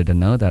 because I didn't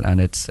know that, and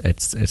it's a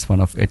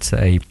kind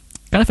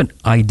of an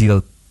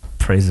ideal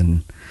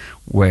prison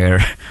where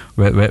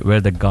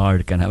the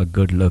guard can have a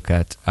good look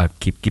at,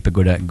 keep a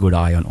good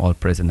eye on all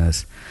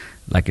prisoners,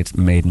 like it's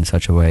made in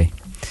such a way.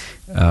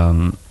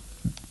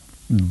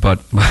 But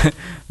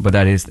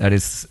that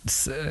is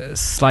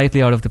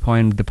slightly out of the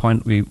point. The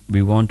point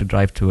we want to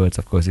drive towards,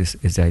 of course,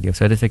 is the idea of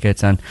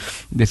certificates, and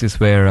this is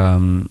where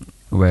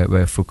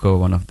Foucault,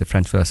 one of the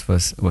French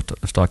philosophers,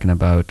 was talking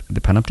about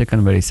the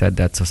panopticon, where he said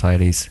that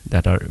societies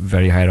that are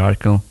very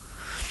hierarchical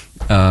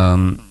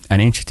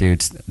and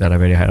institutes that are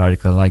very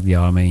hierarchical, like the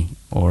army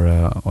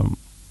or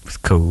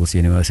schools,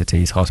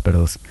 universities,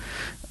 hospitals,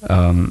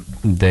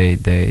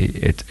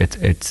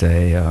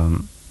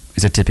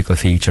 it's a typical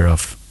feature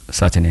of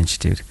such an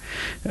institute,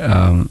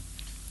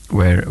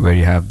 where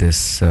you have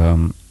this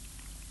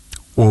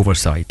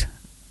oversight,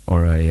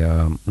 or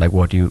like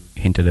what you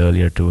hinted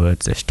earlier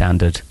towards, a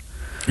standard.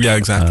 Yeah,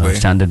 exactly.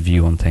 Standard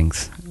view on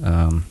things.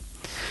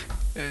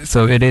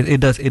 So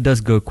it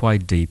does go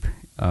quite deep,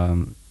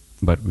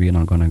 but we're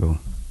not going to go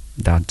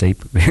that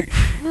deep.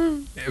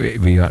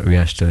 we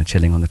are still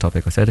chilling on the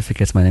topic of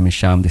certificates. My name is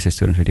Sham. This is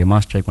Student Radio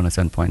Maastricht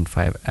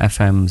 107.5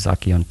 FM.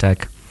 Zaki on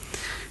tech,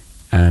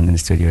 and in the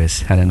studio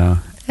is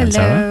Helena. And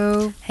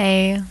Hello. Sarah.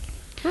 Hey.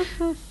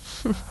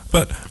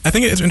 But I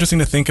think it's interesting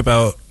to think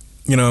about,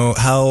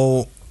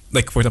 how,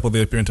 like, for example,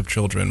 the appearance of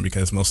children,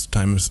 because most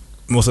of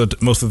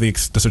the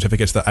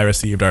certificates that I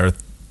received are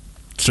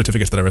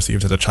certificates that I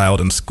received as a child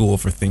in school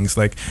for things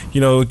like,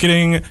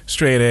 getting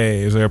straight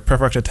A's or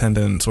perfect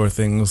attendance or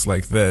things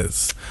like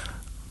this.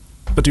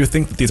 But do you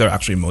think that these are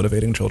actually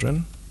motivating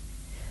children?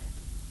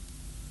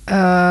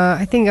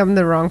 I think I'm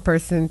the wrong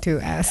person to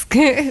ask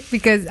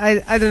because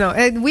I don't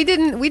know. We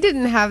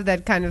didn't have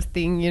that kind of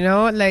thing,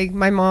 Like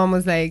my mom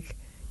was like,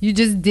 you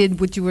just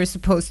did what you were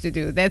supposed to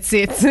do. That's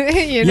it,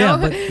 Yeah,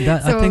 but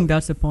I think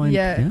that's the point.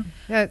 Yeah.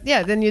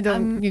 Then you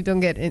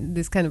don't get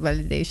this kind of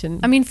validation.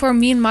 I mean, for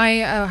me,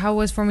 how it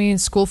was for me in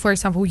school, for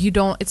example,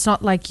 it's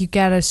not like you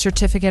get a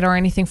certificate or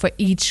anything for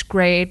each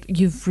grade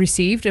you've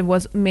received. It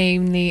was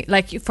mainly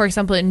like, for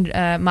example, in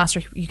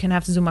Maastricht, you can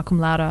have summa cum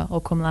laude or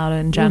cum laude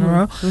in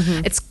general.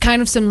 Mm-hmm. It's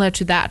kind of similar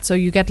to that. So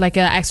you get like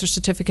an extra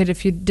certificate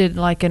if you did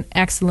like an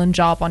excellent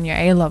job on your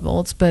A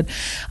levels. But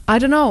I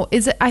don't know.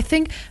 I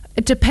think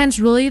it depends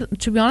really,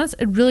 to be honest,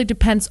 it really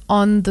depends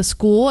on the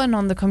school and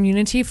on the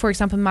community. For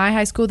example, in my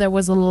high school, there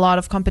was a lot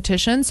of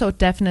competition, so it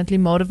definitely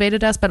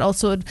motivated us, but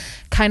also it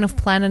kind of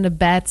planted a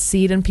bad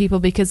seed in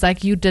people because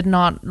like you did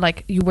not,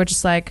 like you were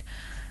just like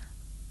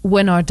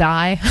win or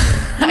die.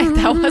 Like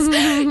that was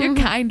your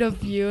kind of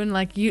view, and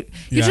like you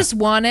just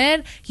won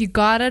it, you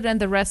got it, and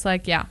the rest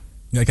like, yeah.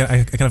 Yeah,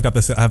 I kind of got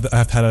this. I've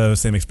had the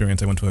same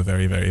experience. I went to a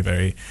very, very,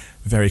 very,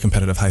 very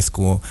competitive high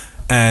school,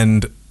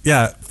 and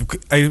yeah,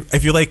 I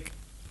feel like,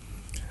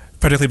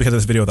 particularly because of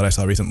this video that I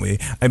saw recently,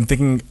 I'm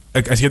thinking,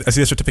 I see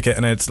a certificate,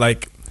 and it's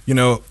like,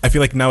 I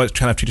feel like now it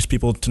kind of teaches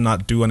people to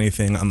not do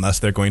anything unless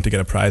they're going to get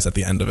a prize at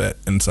the end of it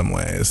in some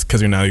ways,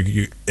 because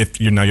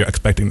you're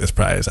expecting this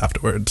prize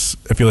afterwards.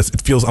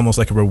 It feels almost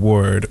like a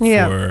reward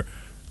for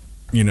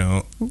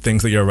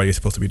things that you're already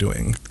supposed to be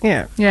doing.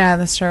 Yeah,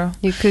 that's true.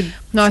 You could.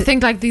 No, I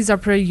think like these are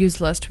pretty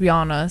useless, to be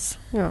honest.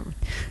 Yeah.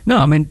 No,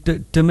 I mean,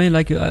 to me,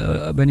 like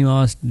when you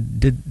asked,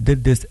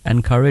 did this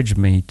encourage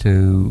me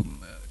to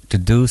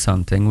do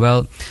something?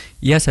 Well,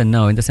 yes and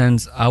no. In the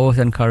sense, I was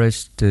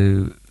encouraged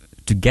to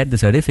get the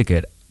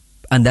certificate,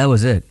 and that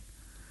was it.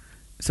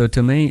 So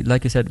to me,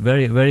 like you said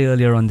very, very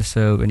earlier on the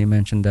show, when you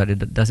mentioned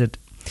that, does it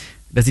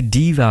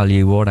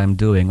devalue what I'm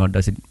doing, or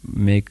does it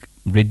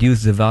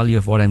reduce the value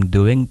of what I'm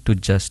doing to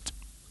just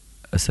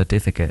a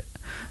certificate?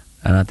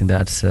 And I think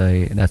that's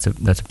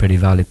a pretty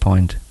valid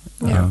point.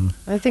 Yeah.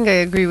 I think I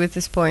agree with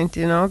this point,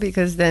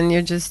 because then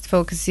you're just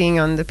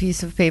focusing on the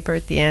piece of paper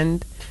at the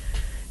end.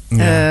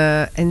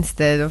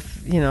 Instead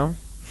of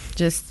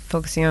just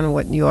focusing on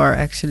what you are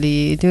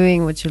actually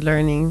doing, what you're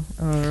learning,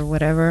 or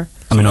whatever.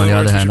 I mean, on the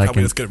other hand, I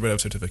can just get rid of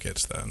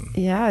certificates then.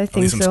 Yeah, I think so.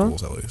 At least in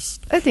schools, at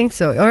least. I think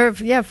so. Or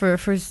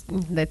for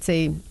let's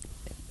say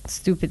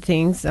stupid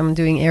things. I'm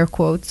doing air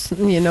quotes.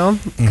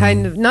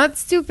 Kind of not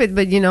stupid,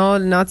 but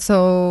not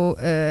so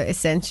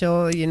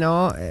essential.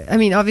 I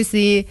mean,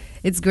 obviously,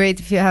 it's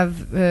great if you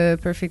have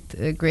perfect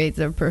grades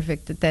or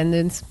perfect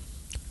attendance.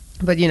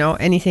 But,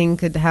 anything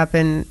could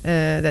happen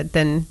that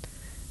then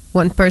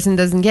one person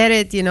doesn't get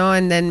it,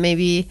 and then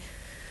maybe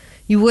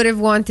you would have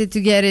wanted to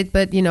get it,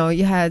 but,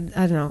 you had,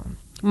 I don't know,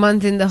 a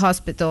month in the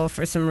hospital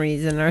for some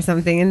reason or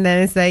something. And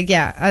then it's like,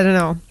 yeah, I don't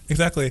know.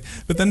 Exactly.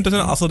 But then doesn't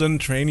it also then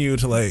train you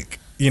to like,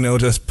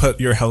 just put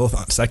your health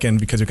on second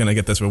because you're going to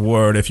get this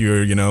reward if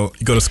you're, you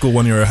go to school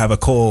when you have a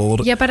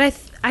cold. Yeah, but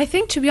I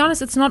think, to be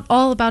honest, it's not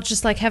all about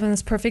just like having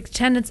this perfect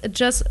attendance. It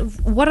just,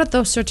 what are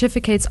those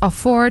certificates are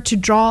for? To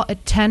draw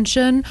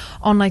attention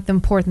on like the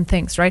important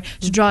things, right?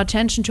 To draw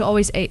attention to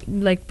always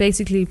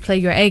basically play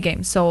your A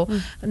game. So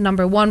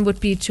number one would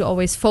be to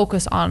always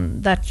focus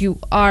on that you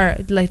are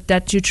like,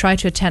 that you try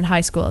to attend high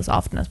school as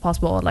often as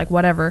possible, or like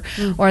whatever,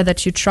 or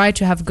that you try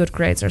to have good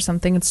grades or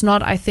something. It's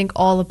not, I think,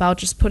 all about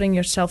just putting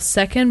yourself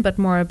second, but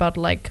more about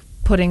like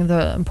putting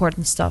the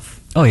important stuff.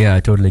 Oh yeah,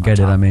 I totally get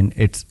it. top. I mean,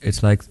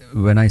 it's like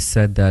when I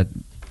said that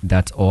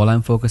that's all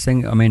I'm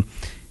focusing. I mean,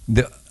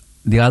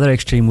 the other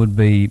extreme would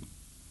be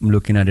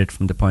looking at it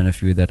from the point of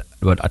view that,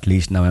 well, at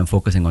least now I'm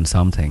focusing on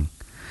something.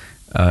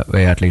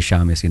 Where at least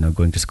Sham is,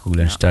 going to school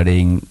and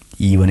studying,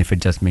 even if it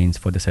just means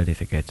for the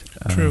certificate.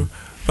 True,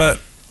 but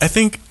I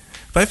think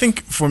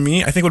for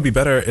me, I think what would be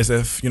better is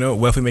if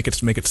well, if we make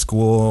it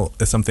school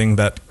is something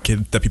that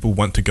people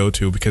want to go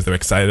to because they're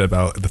excited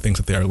about the things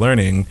that they are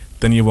learning.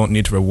 Then you won't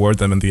need to reward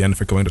them in the end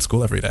for going to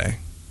school every day.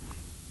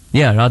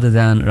 Yeah, rather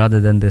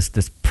than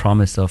this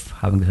promise of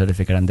having the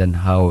certificate and then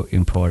how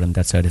important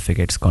that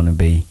certificate's gonna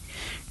be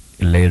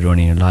later on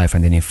in your life,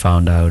 and then you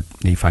find out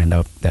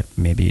that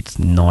maybe it's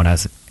not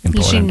as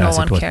important no as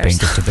one it was cares.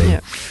 painted to be.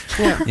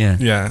 Yeah.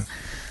 Yeah.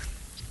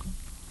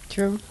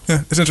 True.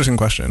 Yeah, it's an interesting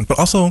question. But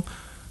also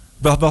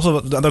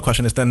the other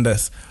question is then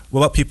this.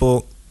 What about people,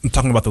 I'm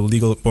talking about the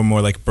legal or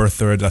more like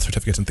birth or death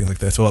certificates and things like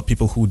this. What about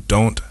people who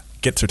don't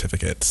get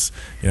certificates?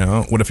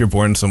 What if you're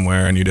born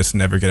somewhere and you just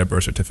never get a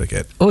birth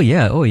certificate? Oh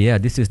yeah.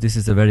 This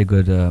is a very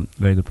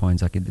good point,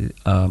 Zaki.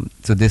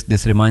 So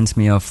this reminds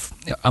me of,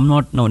 I'm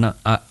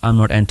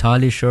not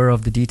entirely sure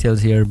of the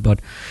details here, but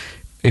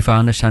if I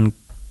understand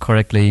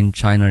correctly, in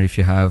China, if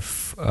you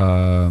have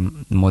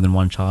more than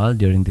one child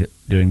during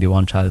the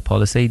one child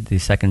policy, the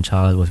second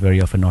child was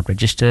very often not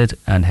registered,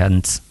 and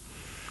hence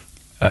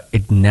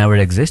it never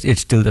exists. It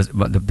still does,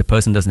 but the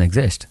person doesn't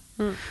exist.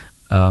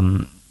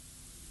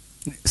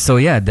 So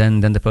yeah, then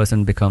the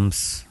person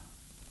becomes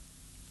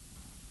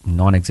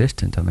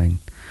non-existent. I mean,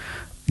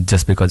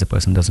 just because the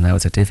person doesn't have a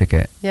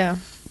certificate. Yeah.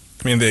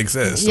 I mean, they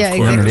exist. Yeah, of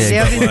course.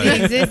 exactly. They But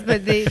obviously exist,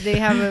 but they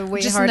have a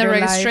way Just in harder the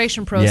life.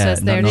 registration process,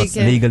 Yeah, they're not just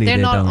legally they're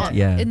they not don't. on-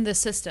 Yeah. in the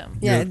system.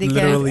 Yeah, You're they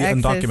literally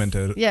can't access,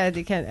 undocumented. Yeah,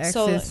 they can't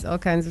So, access all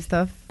kinds of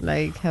stuff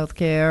like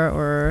healthcare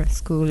or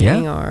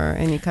schooling Yeah. or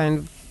any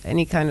kind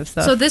of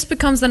stuff. So this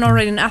becomes then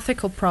already an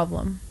ethical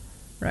problem,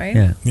 right?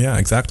 Yeah, Yeah,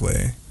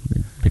 exactly.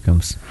 it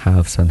becomes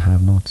haves and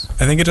have-nots.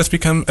 I think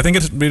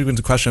it's really been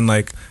a question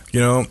like,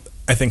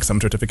 I think some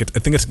certificates, I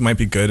think it might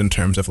be good in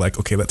terms of like,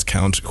 okay, let's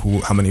count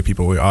how many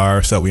people we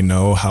are so that we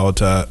know how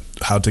to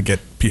get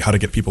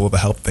people the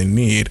help they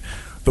need.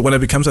 But when it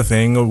becomes a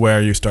thing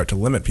where you start to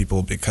limit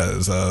people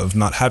because of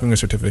not having a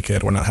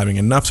certificate or not having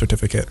enough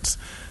certificates,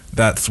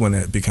 that's when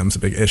it becomes a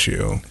big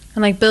issue.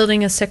 And like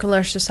building a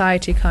secular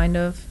society, kind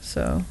of.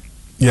 So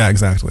Yeah,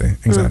 exactly.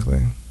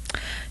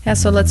 yeah.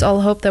 So let's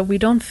all hope that we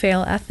don't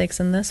fail ethics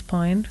in this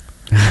point.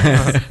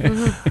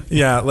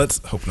 Yeah,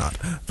 let's hope not.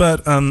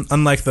 But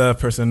unlike the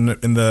person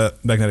in the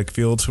magnetic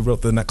field who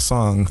wrote the next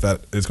song that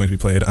is going to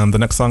be played, the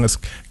next song is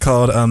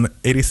called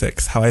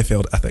 86, How I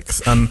Failed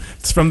Ethics.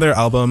 It's from their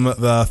album,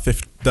 the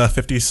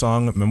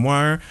 50-song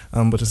memoir,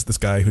 which is this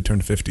guy who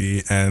turned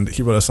 50, and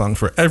he wrote a song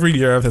for every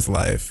year of his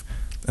life.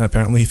 And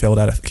apparently he failed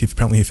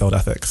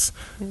ethics.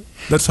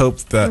 Let's hope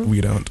that we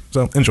don't.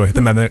 So enjoy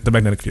the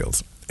magnetic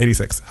fields.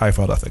 86, How I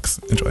Failed Ethics.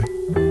 Enjoy.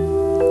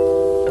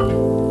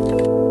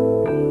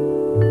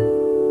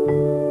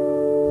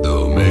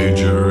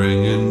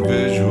 Majoring in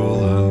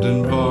visual and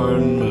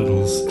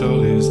environmental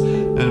studies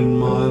and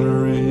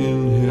minoring in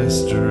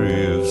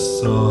history of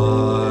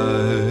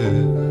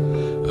sight,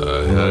 I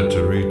had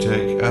to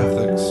retake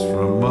ethics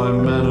from my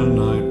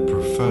Mennonite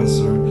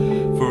professor,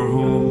 for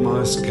whom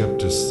my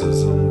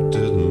skepticism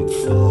didn't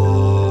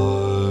fly.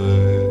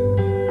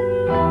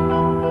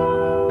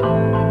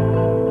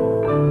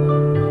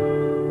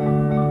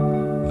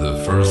 The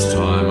first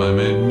time I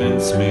made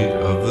mincemeat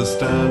of the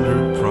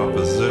standard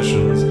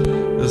propositions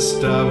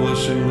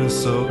establishing the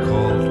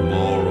so-called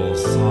moral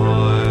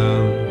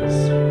science,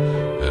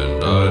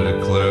 and I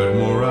declared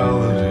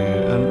morality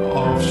an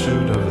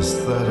offshoot of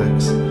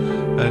aesthetics,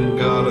 and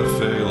got a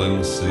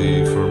failing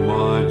C for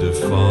my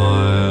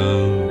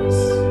defiance.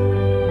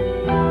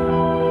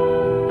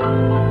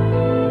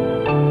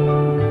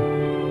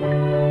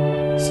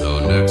 So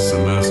next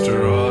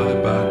semester I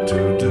back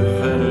to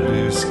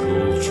divinity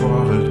school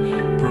trotted,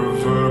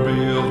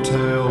 proverbial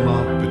tail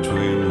not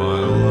between my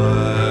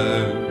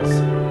legs,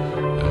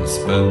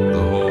 spent the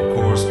whole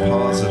course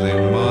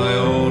positing my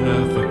own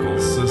ethical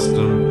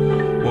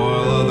system,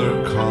 while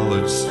other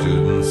college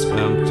students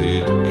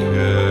emptied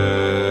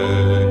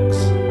kegs.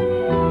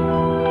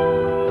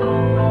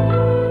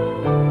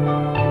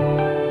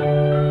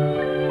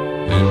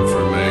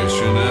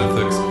 Information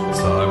ethics,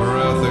 cyber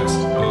ethics,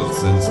 both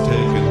since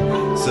taken,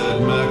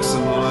 said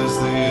maximize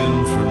the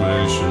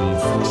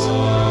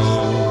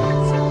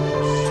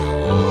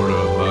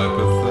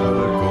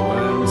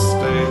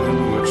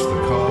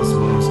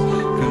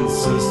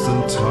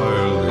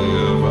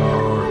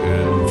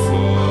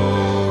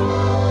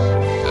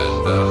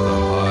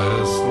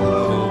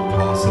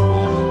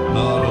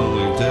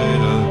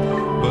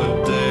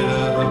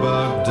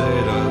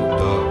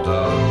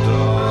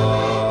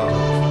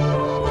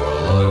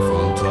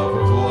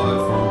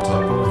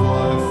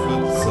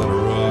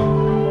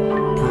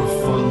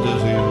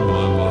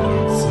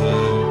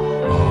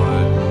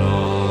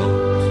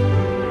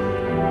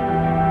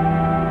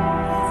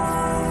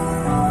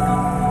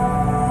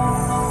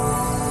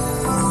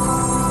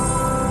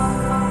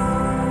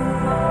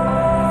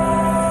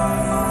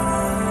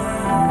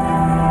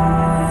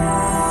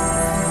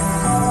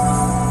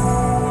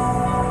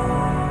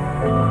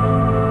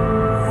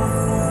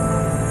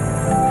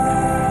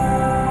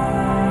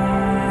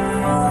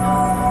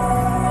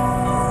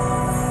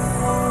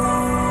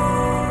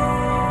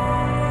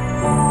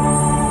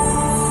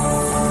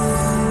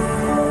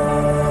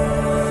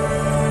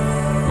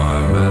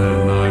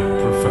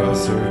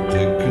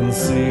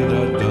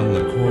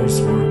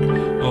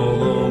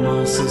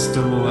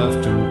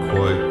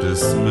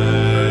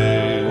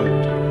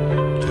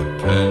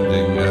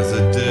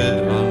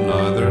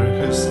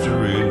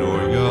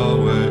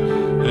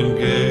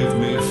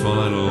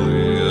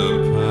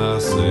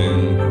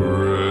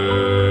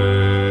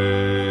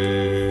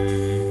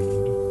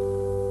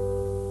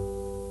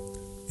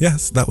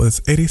Yes, that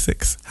was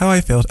 86, How I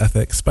Failed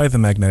Ethics by The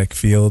Magnetic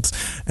Fields.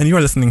 And you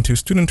are listening to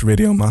Student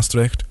Radio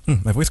Maastricht.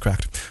 My voice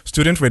cracked.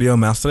 Student Radio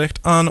Maastricht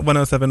on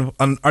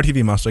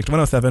RTV Maastricht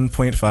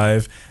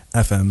 107.5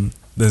 FM.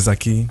 This is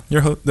Zaki,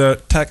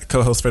 the tech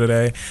co-host for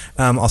today.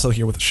 Also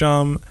here with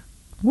Sham.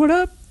 What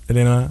up?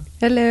 Elena.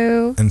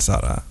 Hello. And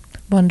Sarah.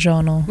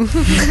 Buongiorno.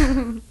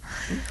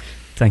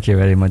 Thank you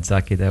very much,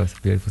 Zaki. That was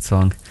a beautiful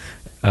song.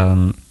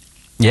 And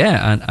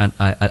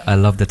I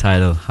love the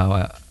title,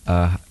 How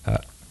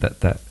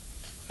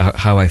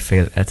I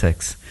Failed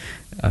Ethics.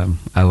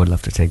 I would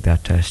love to take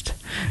that test.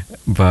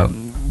 But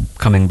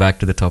coming back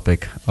to the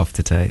topic of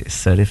today,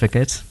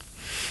 certificates.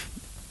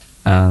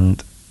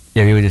 And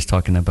yeah, we were just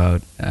talking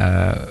about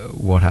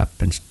what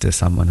happens to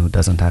someone who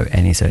doesn't have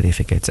any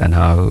certificates, and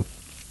how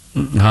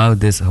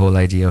this whole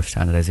idea of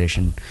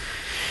standardization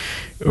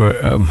or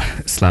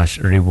slash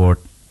reward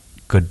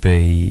could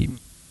be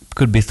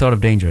sort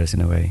of dangerous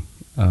in a way.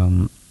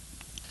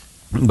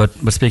 But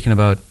speaking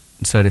about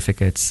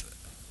certificates,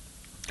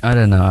 I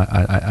don't know.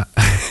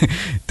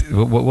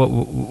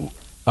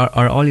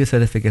 Are all your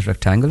certificates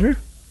rectangular?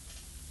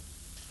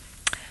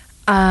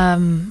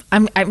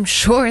 I'm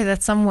sure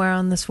that somewhere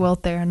on this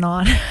world they are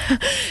not,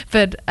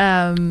 but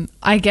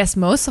I guess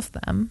most of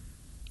them.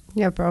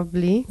 Yeah,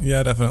 probably.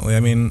 Yeah, definitely. I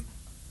mean,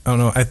 I don't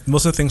know.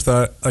 Most of the things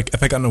that, like,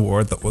 if I got an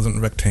award that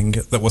wasn't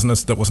rectangular, that wasn't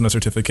a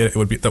certificate,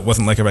 that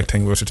wasn't like a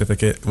rectangular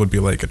certificate, it would be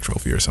like a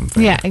trophy or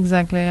something. Yeah,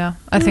 exactly. Yeah,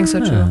 I think so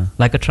too.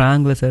 Like a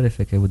triangular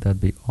certificate, would that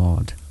be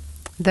odd?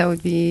 That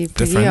would be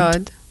pretty Different.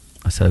 odd.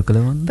 A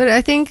circular one? But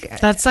I think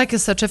That's like a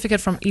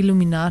certificate from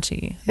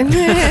Illuminati.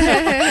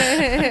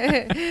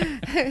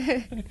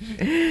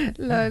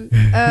 Lol.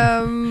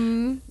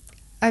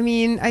 I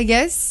mean, I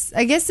guess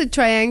a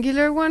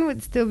triangular one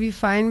would still be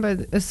fine,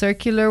 but a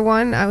circular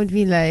one, I would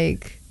be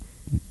like,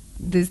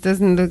 this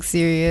doesn't look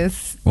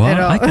serious Well, at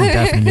all. I can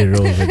definitely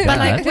roll with that. But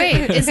like,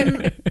 wait,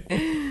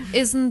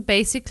 isn't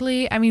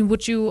basically? I mean,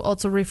 would you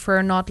also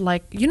refer not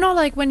like, you know,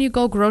 like when you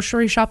go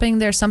grocery shopping,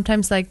 there's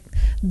sometimes like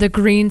the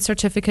green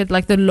certificate,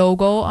 like the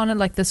logo on it,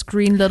 like this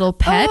green little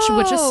patch,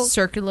 which Oh, is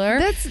circular.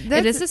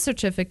 It is a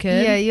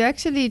certificate. Yeah, you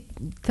actually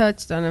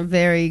touched on a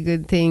very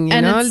good thing. You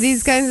And know, it's-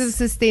 these kinds of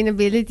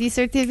sustainability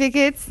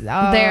certificates.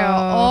 They're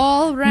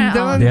all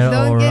round. They're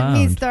Don't all get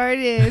me round.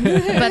 started.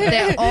 But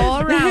they're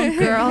all round,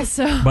 girl.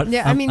 So But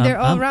Yeah, I mean, they're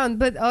all round,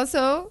 but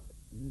also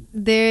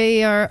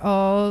they are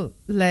all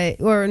like,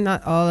 or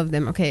not all of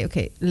them.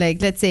 Okay. Like,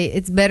 let's say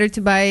it's better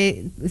to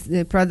buy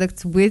the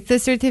products with the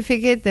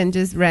certificate than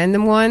just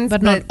random ones.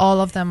 but not all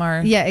of them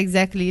are. Yeah,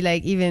 exactly.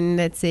 Like, even,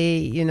 let's say,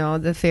 you know,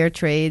 the fair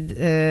trade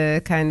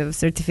kind of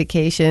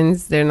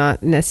certifications, they're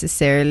not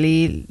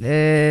necessarily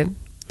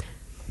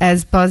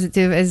as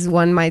positive as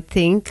one might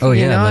think. Oh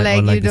yeah, you know, like,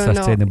 or like you the don't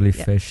know. sustainably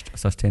Yeah. fished,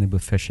 sustainable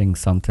fishing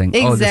something.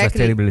 Oh, the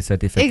Exactly. sustainability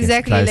certificate.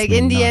 Exactly. drives Like, me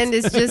in the nuts. end,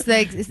 it's just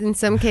like, in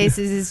some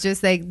cases, it's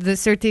just like the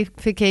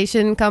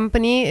certification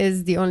company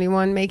is the only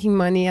one making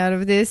money out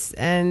of this.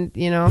 And,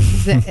 you know,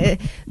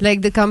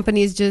 like the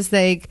company is just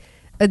like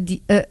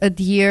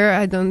adhere,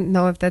 I don't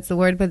know if that's the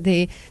word, but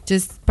they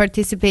just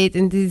participate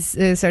in these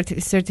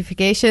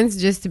certifications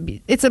just to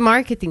be, it's a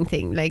marketing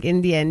thing, like,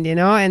 in the end, you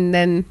know, and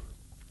then,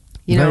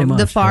 you Very know, much,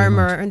 the very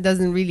farmer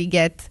doesn't really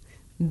get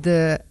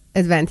the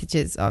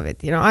advantages of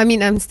it, you know. I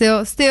mean, I'm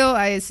still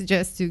I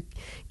suggest to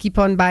keep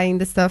on buying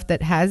the stuff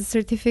that has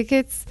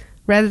certificates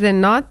rather than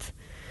not.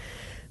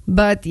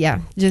 But yeah,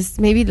 just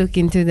maybe look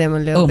into them a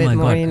little Oh bit my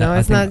more, God, you know. I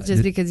It's think not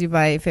just because you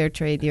buy fair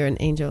trade, you're an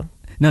angel.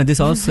 No, this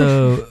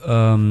also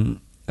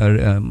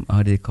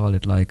how do you call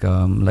it? Like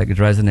it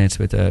resonates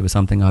with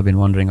something I've been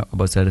wondering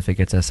about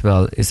certificates as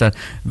well. Is that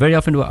very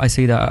often I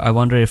see that I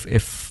wonder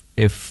if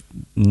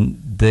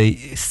the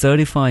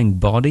certifying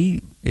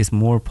body is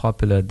more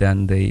popular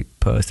than the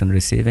person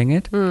receiving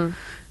it,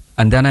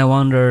 and then I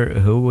wonder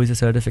who is the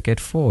certificate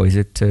for? Is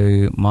it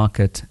to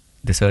market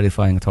the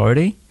certifying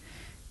authority,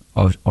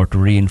 or to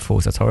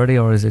reinforce authority,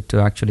 or is it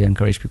to actually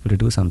encourage people to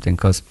do something?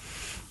 Because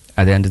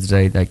at the end of the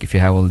day, like if you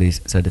have all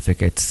these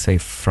certificates, say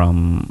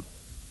from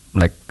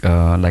like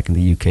in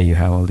the UK, you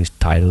have all these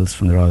titles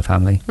from the royal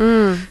family.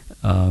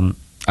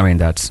 I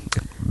mean, it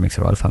makes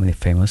the royal family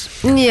famous.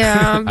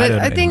 Yeah, but don't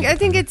I know think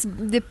anything.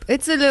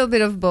 it's a little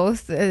bit of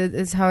both.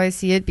 Is how I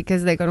see it,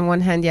 because like on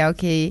one hand, yeah,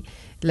 okay,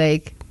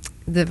 like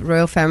the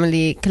royal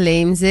family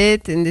claims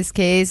it in this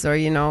case, or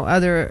you know,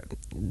 other,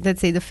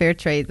 let's say the fair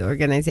trade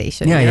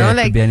organization, Yeah, you yeah, know, it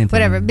could like be anything.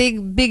 whatever,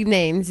 big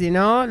names, you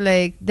know,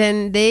 like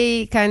then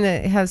they kind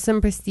of have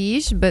some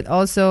prestige, but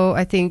also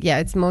I think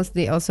it's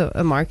mostly also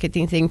a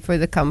marketing thing for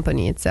the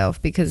company itself,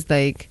 because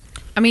like,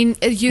 I mean,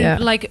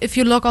 like if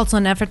you look also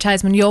on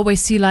advertisement, you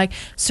always see like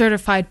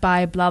certified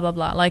by blah blah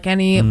blah, like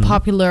any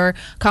popular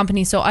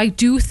company. So I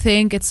do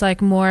think it's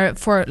like more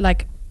for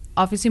like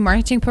obviously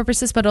marketing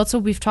purposes, but also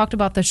we've talked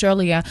about this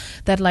earlier,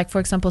 that like, for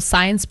example,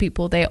 science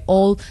people, they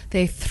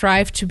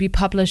thrive to be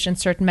published in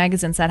certain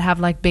magazines that have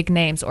like big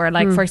names, or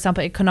like, for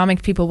example,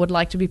 economic people would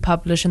like to be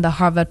published in the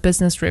Harvard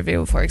Business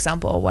Review, for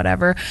example, or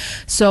whatever.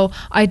 So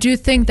I do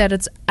think that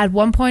it's at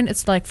one point,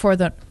 it's like for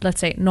the, let's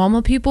say,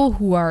 normal people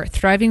who are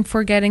thriving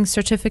for getting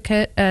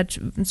certified,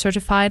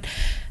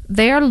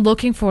 they are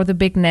looking for the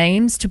big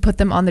names to put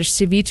them on their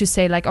CV to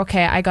say like,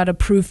 okay, I got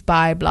approved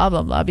by blah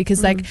blah blah,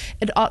 because like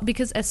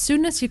because as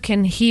soon as you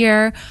can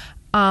hear,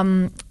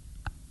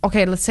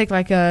 okay, let's take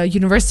like a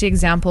university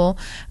example,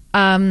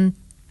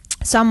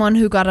 someone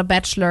who got a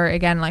bachelor,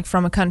 again, like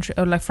from a country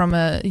or like from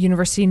a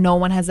university no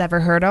one has ever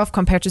heard of,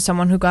 compared to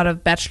someone who got a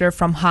bachelor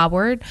from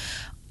Harvard,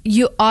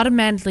 you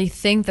automatically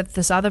think that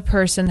this other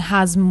person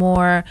has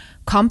more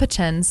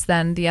competence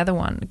than the other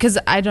one, because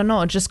I don't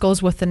know, it just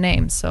goes with the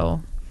name.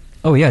 So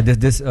oh yeah,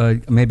 this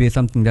maybe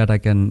something that I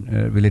can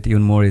relate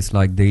even more is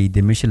like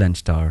the Michelin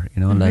star, you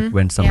know, like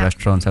when some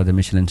restaurants have the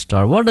Michelin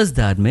star. What does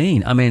that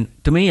mean? I mean,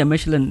 to me, a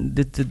Michelin,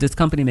 this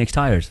company makes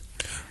tires.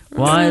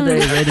 Why are they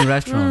rating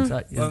restaurants?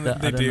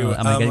 They do.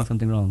 Am I getting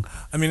something wrong?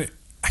 I mean,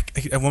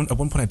 at one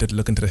point I did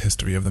look into the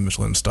history of the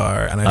Michelin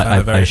star, and I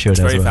found it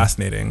very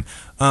fascinating.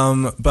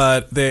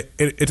 But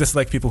it's just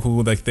like people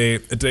who like they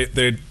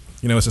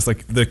you know, it's just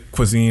like the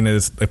cuisine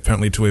is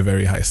apparently to a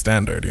very high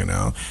standard, you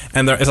know,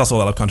 and there is also a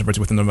lot of controversy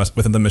within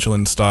the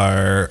Michelin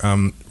star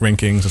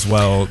rankings as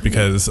well,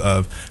 because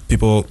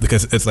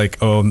it's like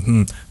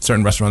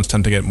certain restaurants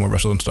tend to get more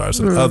Michelin stars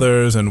than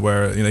others, and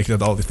where, you know,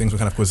 all these things with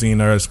kind of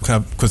cuisine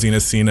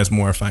is seen as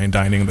more fine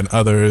dining than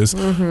others,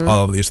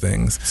 all of these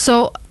things.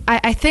 So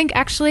I think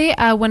actually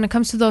when it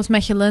comes to those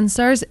Michelin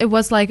stars, it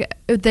was like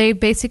they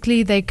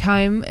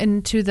came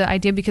into the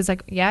idea because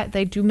like, yeah,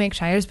 they do make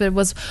tires, but it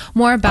was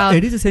more about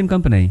it is the same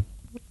company.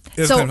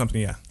 It's the same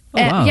company, yeah.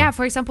 Wow. Yeah,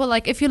 for example,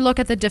 like if you look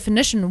at the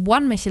definition,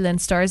 1 Michelin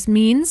stars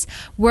means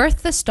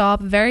worth the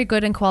stop, very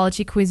good in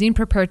quality, cuisine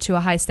prepared to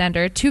a high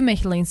standard. 2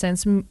 Michelin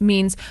stars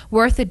means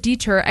worth a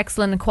detour,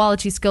 excellent in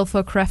quality,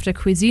 skillful crafted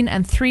cuisine.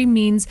 And 3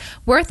 means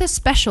worth a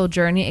special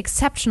journey,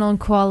 exceptional in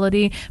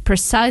quality,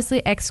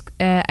 precisely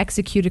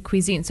executed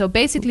cuisine. So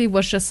basically it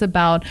was just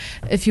about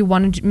if you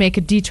wanted to make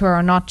a detour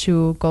or not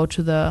to go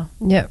to the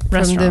restaurant.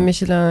 From the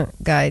Michelin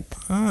guide.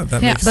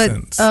 That makes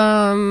sense.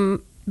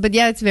 But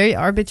yeah, it's very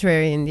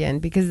arbitrary in the end,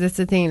 because that's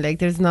the thing. Like,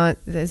 there's not,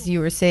 as you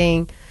were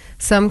saying,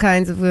 some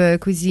kinds of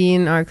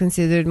cuisine are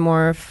considered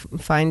more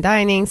fine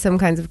dining. Some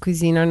kinds of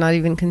cuisine are not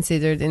even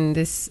considered in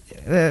this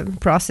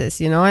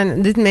process, you know.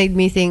 And this made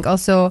me think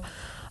also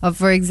of,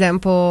 for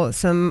example,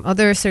 some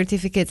other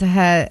certificates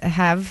I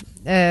have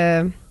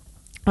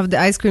of the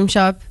ice cream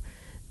shop.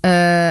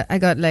 I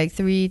got like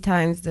 3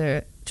 times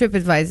the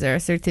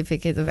TripAdvisor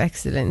certificate of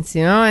excellence,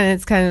 you know. And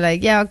it's kind of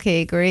like, yeah,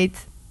 okay, great.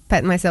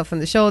 Pat myself on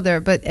the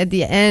shoulder, but at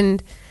the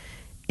end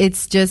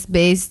it's just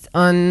based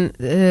on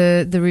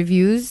the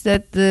reviews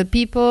that the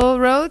people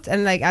wrote,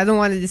 and like I don't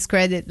want to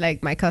discredit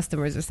like my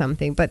customers or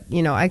something, but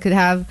you know, I could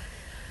have,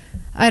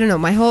 I don't know,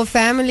 my whole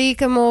family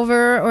come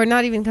over, or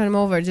not even come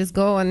over, just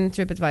go on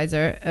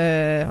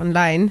TripAdvisor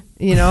online,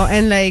 you know,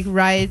 and like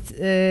write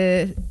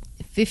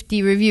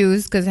 50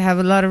 reviews, because I have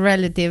a lot of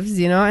relatives,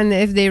 you know, and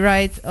if they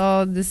write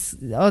all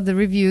the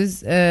reviews,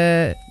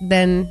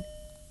 then,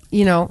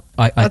 you know,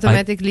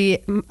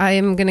 automatically I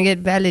am going to get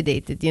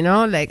validated, you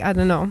know, like, I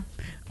don't know.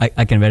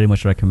 I can very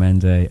much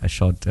recommend a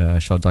short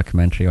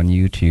documentary on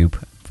YouTube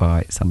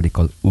by somebody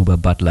called Uber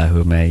Butler,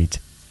 who made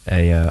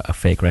a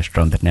fake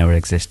restaurant that never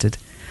existed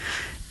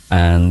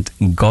and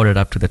got it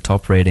up to the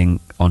top rating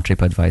on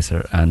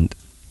TripAdvisor, and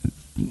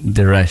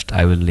the rest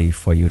I will leave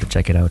for you to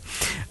check it out.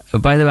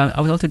 By the way, I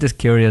was also just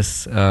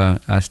curious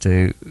as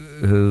to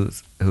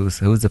who's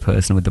the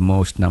person with the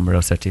most number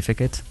of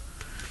certificates.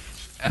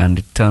 And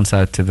it turns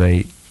out to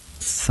be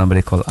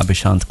somebody called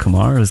Abhishant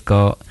Kumar, who's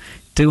got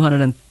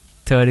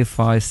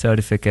 235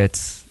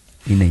 certificates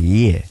in a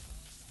year.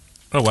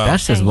 Oh, wow.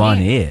 That's just 1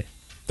 year.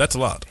 That's a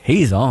lot.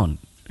 He's on.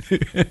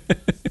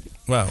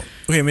 Wow.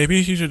 Okay,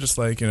 maybe he should just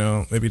like, you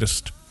know,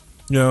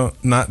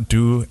 not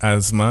do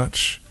as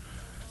much.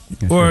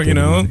 Or, you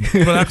know,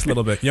 relax a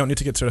little bit. You don't need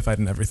to get certified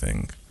in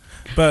everything.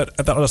 But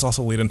that will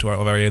also lead into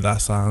our very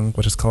last song,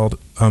 which is called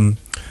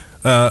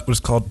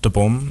De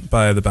Bom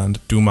by the band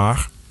Doe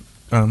Maar.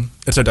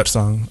 It's our Dutch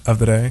song of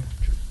the day.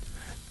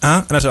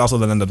 And it's also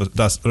the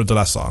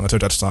last song. It's our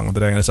Dutch song of the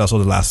day, and it's also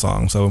the last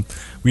song. So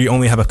we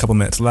only have a couple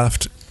minutes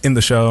left in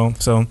the show.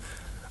 So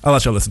I'll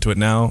let you listen to it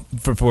now.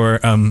 But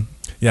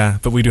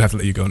we do have to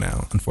let you go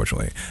now,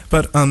 unfortunately.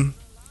 But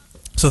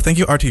so thank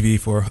you, RTV,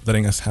 for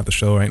letting us have the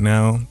show right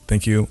now.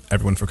 Thank you,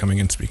 everyone, for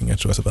coming and speaking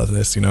to us about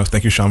this. You know,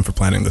 thank you, Sham, for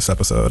planning this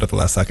episode at the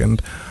last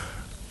second.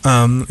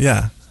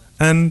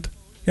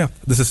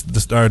 This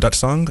is our Dutch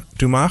song,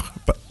 Doe Maar,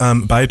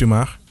 by Doe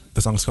Maar. The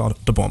song is called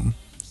De Bom.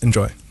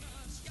 Enjoy.